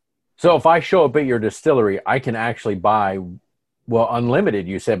 So if I show up at your distillery, I can actually buy, unlimited,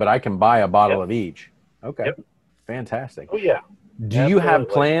 you said, but I can buy a bottle of each. Okay. Yep. Fantastic. Oh, yeah. Do you have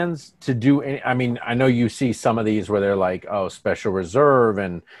plans to do any? I mean, I know you see some of these where they're like, special reserve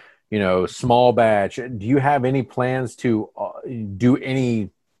and, small batch. Do you have any plans to do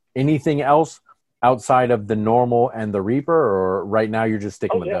anything else outside of the normal and the Reaper, or right now you're just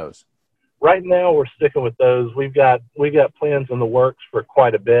sticking with those? Right now we're sticking with those. We've got plans in the works for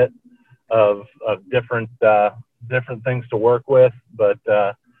quite a bit of different things to work with, but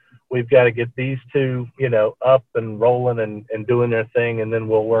we've got to get these two, up and rolling and doing their thing, and then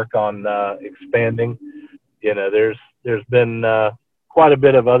we'll work on expanding. There's been quite a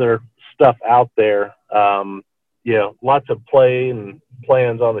bit of other stuff out there. Lots of plans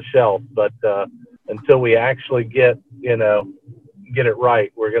on the shelf, but until we actually get it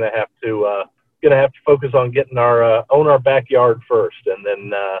right, we're gonna have to focus on getting our backyard first, and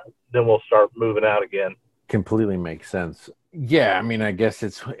then we'll start moving out again. Completely makes sense. Yeah, I mean, I guess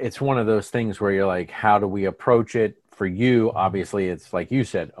it's one of those things where you're like, how do we approach it for you, obviously, it's like you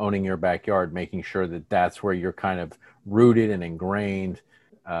said, owning your backyard, making sure that that's where you're kind of rooted and ingrained,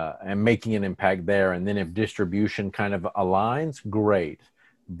 and making an impact there. And then if distribution kind of aligns, great.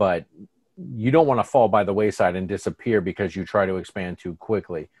 But you don't want to fall by the wayside and disappear because you try to expand too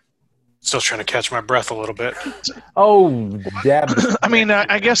quickly. Still trying to catch my breath a little bit. Oh, dab. I mean,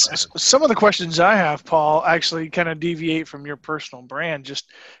 I guess some of the questions I have, Paul, actually kind of deviate from your personal brand.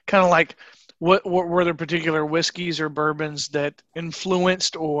 Just kind of like, what were there particular whiskeys or bourbons that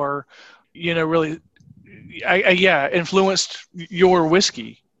influenced or, really, influenced your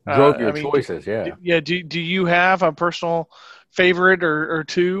whiskey? Drove your choices, yeah. Yeah. Do you have a personal favorite or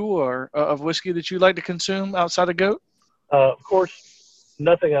two or of whiskey that you like to consume outside of G.O.A.T? Of course,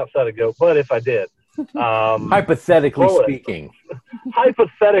 nothing outside of G.O.A.T, but if I did. Hypothetically speaking.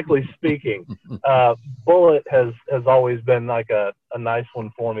 Hypothetically speaking, Bullet has always been like a nice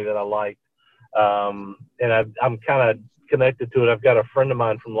one for me that I like. And I'm kind of connected to it. I've got a friend of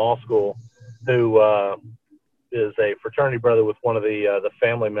mine from law school who is a fraternity brother with one of the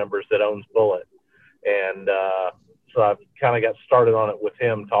family members that owns Bullet. And so I've kind of got started on it with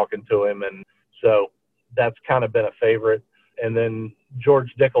him, talking to him. And so that's kind of been a favorite. And then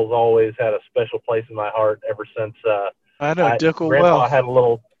George Dickel's always had a special place in my heart ever since I know Dickel Grandpa well. had a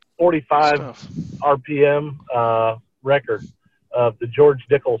little 45 RPM record of the George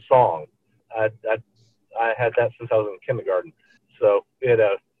Dickel song. I had that since I was in kindergarten. So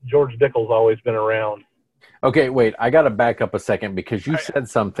George Dickel's always been around. Okay, wait. I got to back up a second because you said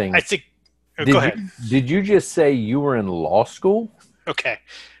something. I think. Go ahead. Did you just say you were in law school? Okay.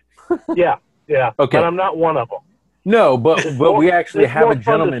 Yeah. Okay. But I'm not one of them. No, but we actually have a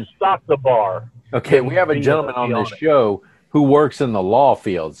gentleman. Stock the bar. Okay, we have a gentleman on this show who works in the law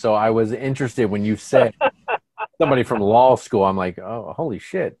field. So I was interested when you said somebody from law school. I'm like, oh, holy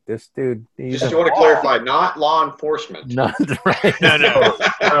shit, this dude. Just you want to clarify, not law enforcement. Not right. No,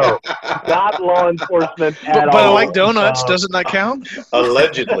 not law enforcement at all. But I like donuts. Doesn't that count?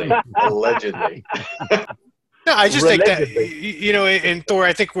 Allegedly. No, I just think that, and Thor,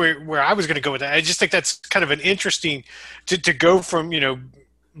 I think where I was going to go with that, I just think that's kind of an interesting to go from,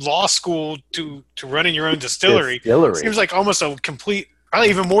 law school to running your own distillery. Seems like almost a complete, probably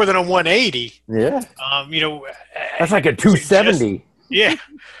even more than a 180. Yeah. That's like a 270. Yeah.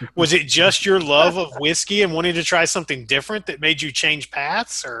 Was it just your love of whiskey and wanting to try something different that made you change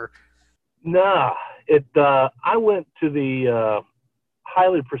paths, or? Nah, I went to the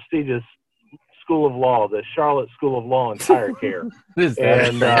highly prestigious School of Law, the Charlotte School of Law and Tire Care. Is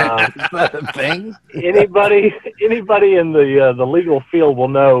that a thing? Anybody in the legal field will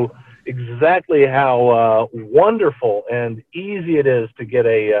know exactly how wonderful and easy it is to get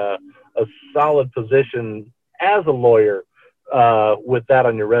a solid position as a lawyer with that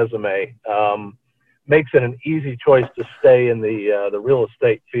on your resume. Makes it an easy choice to stay in the real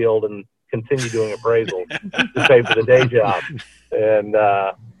estate field and continue doing appraisal to pay for the day job. And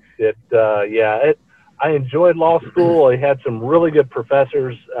I enjoyed law school. I had some really good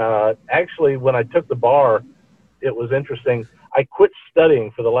professors. Actually, when I took the bar, it was interesting. I quit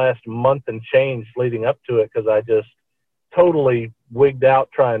studying for the last month and change leading up to it because I just totally wigged out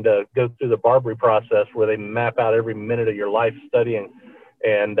trying to go through the Barbary process where they map out every minute of your life studying,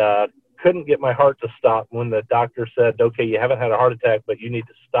 and couldn't get my heart to stop when the doctor said, okay, you haven't had a heart attack, but you need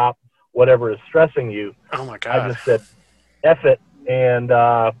to stop whatever is stressing you. Oh, my God. I just said, F it. And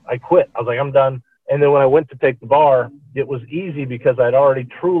I quit. I was like, I'm done. And then when I went to take the bar, it was easy because I'd already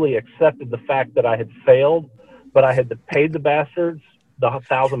truly accepted the fact that I had failed, but I had to pay the bastards the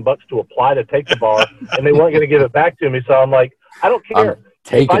 $1,000 to apply to take the bar, and they weren't going to give it back to me. So I'm like, I don't care.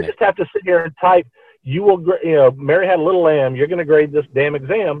 If I just have to sit here and type, you will, Mary had a little lamb, you're going to grade this damn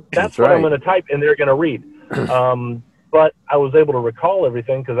exam. That's what I'm going to type, and they're going to read. But I was able to recall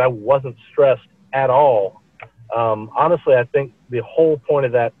everything because I wasn't stressed at all. Honestly, I think the whole point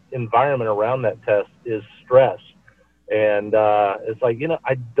of that environment around that test is stress. And it's like,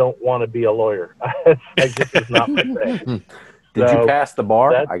 I don't want to be a lawyer. This is not my thing. Did you pass the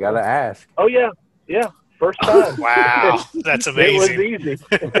bar? I got to ask. Oh, yeah. First time. Wow. That's amazing. It was easy.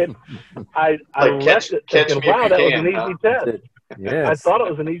 I left it thinking, wow, that was an easy test. Yes. I thought it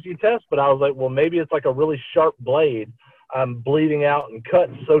was an easy test, but I was like, well, maybe it's like a really sharp blade. I'm bleeding out and cut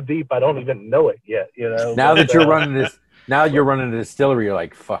so deep I don't even know it yet. Now that you're running this, now you're running a distillery, you're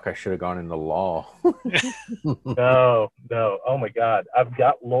like, fuck, I should have gone into law. No. Oh my God, I've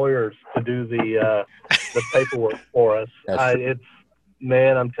got lawyers to do the paperwork for us.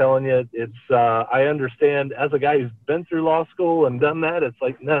 I'm telling you, it's. I understand as a guy who's been through law school and done that. It's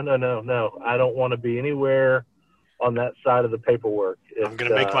like no. I don't want to be anywhere on that side of the paperwork. I'm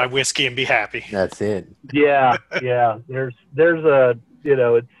going to make my whiskey and be happy. That's it. Yeah. There's a,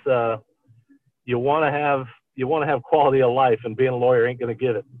 it's you want to have quality of life, and being a lawyer ain't going to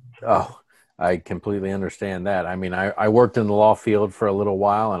give it. Oh, I completely understand that. I mean, I worked in the law field for a little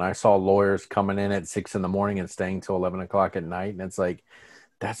while, and I saw lawyers coming in at 6 a.m. and staying till 11 o'clock at night, and it's like,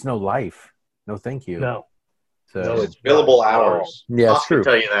 that's no life. No, thank you. No. So No, it's billable hours. Yeah, it's true. I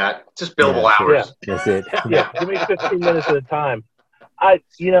can tell you that. It's just billable hours. Yeah, that's it. Yeah, give me 15 minutes at a time. I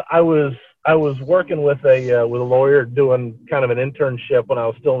was working with a lawyer doing kind of an internship when I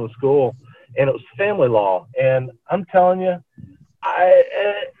was still in school, and it was family law. And I'm telling you,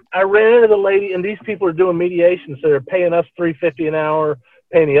 I ran into the lady, and these people are doing mediation, so they're paying us $3.50 an hour,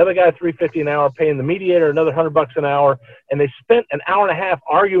 paying the other guy $3.50 an hour, paying the mediator another $100 an hour, and they spent an hour and a half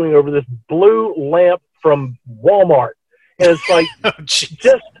arguing over this blue lamp from Walmart. And it's like,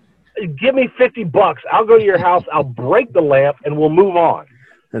 just give me $50. I'll go to your house, I'll break the lamp, and we'll move on.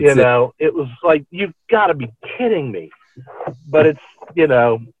 That's It was like, you've got to be kidding me. But it's,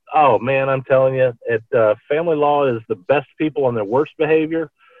 oh man, I'm telling you, family law is the best people on their worst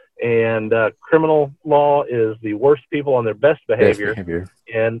behavior, and criminal law is the worst people on their best behavior.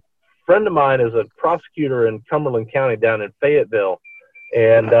 And a friend of mine is a prosecutor in Cumberland County down in Fayetteville,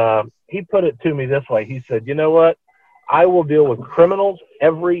 and he put it to me this way. He said, you know what? I will deal with criminals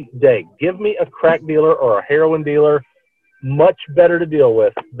every day. Give me a crack dealer or a heroin dealer, much better to deal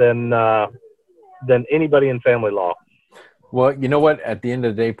with than anybody in family law. Well, you know what? At the end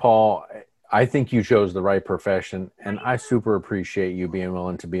of the day, Paul, I think you chose the right profession, and I super appreciate you being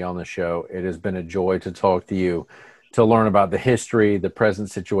willing to be on the show. It has been a joy to talk to you, to learn about the history, the present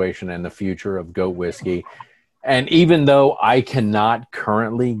situation, and the future of G.O.A.T whiskey. And even though I cannot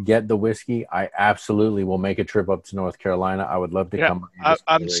currently get the whiskey, I absolutely will make a trip up to North Carolina. I would love to come.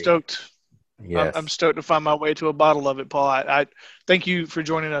 I'm stoked. Yes. I'm stoked to find my way to a bottle of it, Paul. I thank you for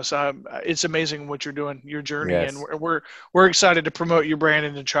joining us. It's amazing what you're doing, your journey, Yes. and we're excited to promote your brand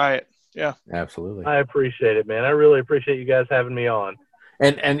and to try it. Yeah, absolutely. I appreciate it, man. I really appreciate you guys having me on.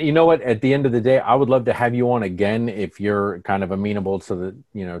 And you know what? At the end of the day, I would love to have you on again if you're kind of amenable to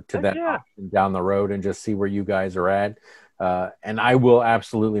that option down the road, and just see where you guys are at. And I will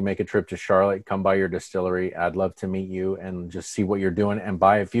absolutely make a trip to Charlotte, come by your distillery. I'd love to meet you and just see what you're doing, and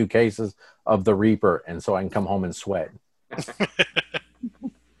buy a few cases of the Reaper, and so I can come home and sweat.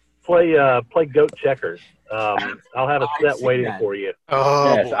 Play goat checkers. I'll have a set waiting for you.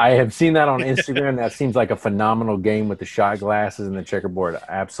 Oh, yes, I have seen that on Instagram. That seems like a phenomenal game with the shot glasses and the checkerboard.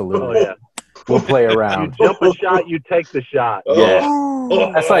 Absolutely. Oh, yeah. We'll play around. You jump a shot, you take the shot. Yes.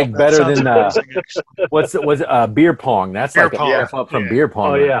 That's like better than what's beer pong. That's beer like pong. A step up from beer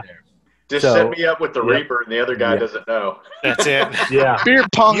pong. Oh, yeah. Just set me up with the Reaper, and the other guy doesn't know. That's it. Yeah. Beer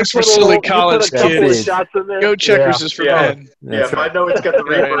pong is for silly college kids. Go checkers is for men. Yeah, if I know it's got the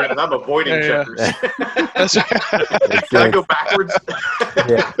Reaper in it, I'm avoiding checkers. Can I go backwards?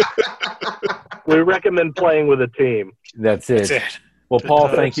 We recommend playing with a team. That's it. Well, Paul,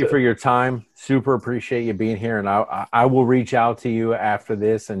 thank you for your time. Super appreciate you being here. And I will reach out to you after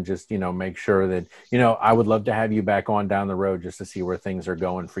this and just, make sure that, I would love to have you back on down the road just to see where things are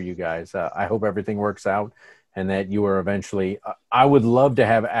going for you guys. I hope everything works out and that you are eventually, I would love to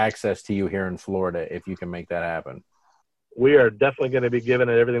have access to you here in Florida if you can make that happen. We are definitely going to be giving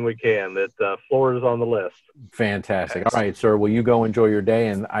it everything we can. That Florida's on the list. Fantastic. All right, sir. Well, you go enjoy your day,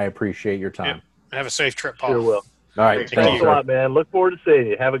 and I appreciate your time. Yeah. Have a safe trip, Paul. Sure will. All right. Thanks a lot, man. Look forward to seeing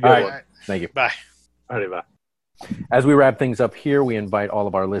you. Have a good one. Right. Thank you. Bye. All right, bye. As we wrap things up here, we invite all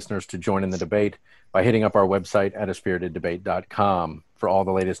of our listeners to join in the debate by hitting up our website at aspiriteddebate.com for all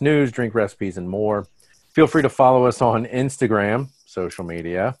the latest news, drink recipes, and more. Feel free to follow us on Instagram, social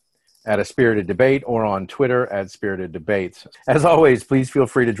media, at A Spirited Debate, or on Twitter at Spirited Debates. As always, please feel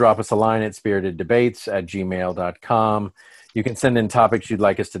free to drop us a line at spiriteddebates@gmail.com. You can send in topics you'd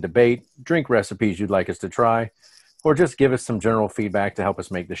like us to debate, drink recipes you'd like us to try, or just give us some general feedback to help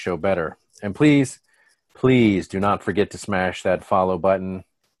us make the show better. And please do not forget to smash that follow button.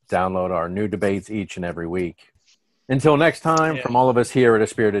 Download our new debates each and every week. Until next time, from all of us here at A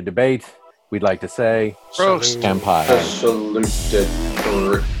Spirited Debate, we'd like to say, Prost. Empire. Salute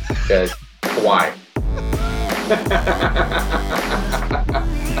Hawaii.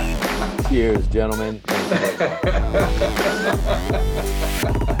 Cheers, gentlemen.